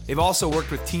them. They've also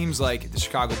worked with teams like the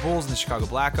Chicago Bulls and the Chicago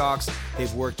Blackhawks.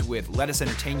 They've worked with Let Us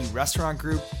Entertain You Restaurant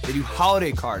Group. They do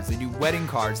holiday cards. They do wedding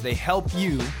cards. They help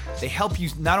you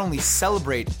not only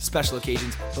celebrate special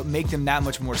occasions, but make them that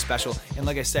much more special. And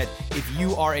like I said, if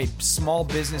you are a small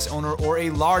business owner or a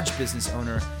large business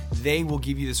owner, they will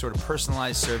give you the sort of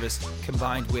personalized service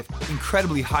combined with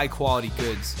incredibly high quality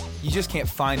goods. You just can't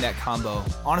find that combo,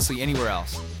 honestly, anywhere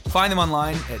else. Find them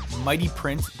online at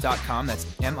mightyprint.com. That's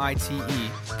M-I-T-E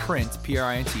print,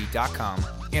 P-R-I-N-T.com.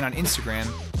 And on Instagram,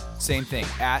 same thing,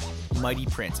 at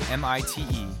mightyprint,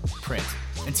 M-I-T-E print.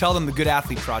 And tell them the Good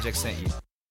Athlete Project sent you.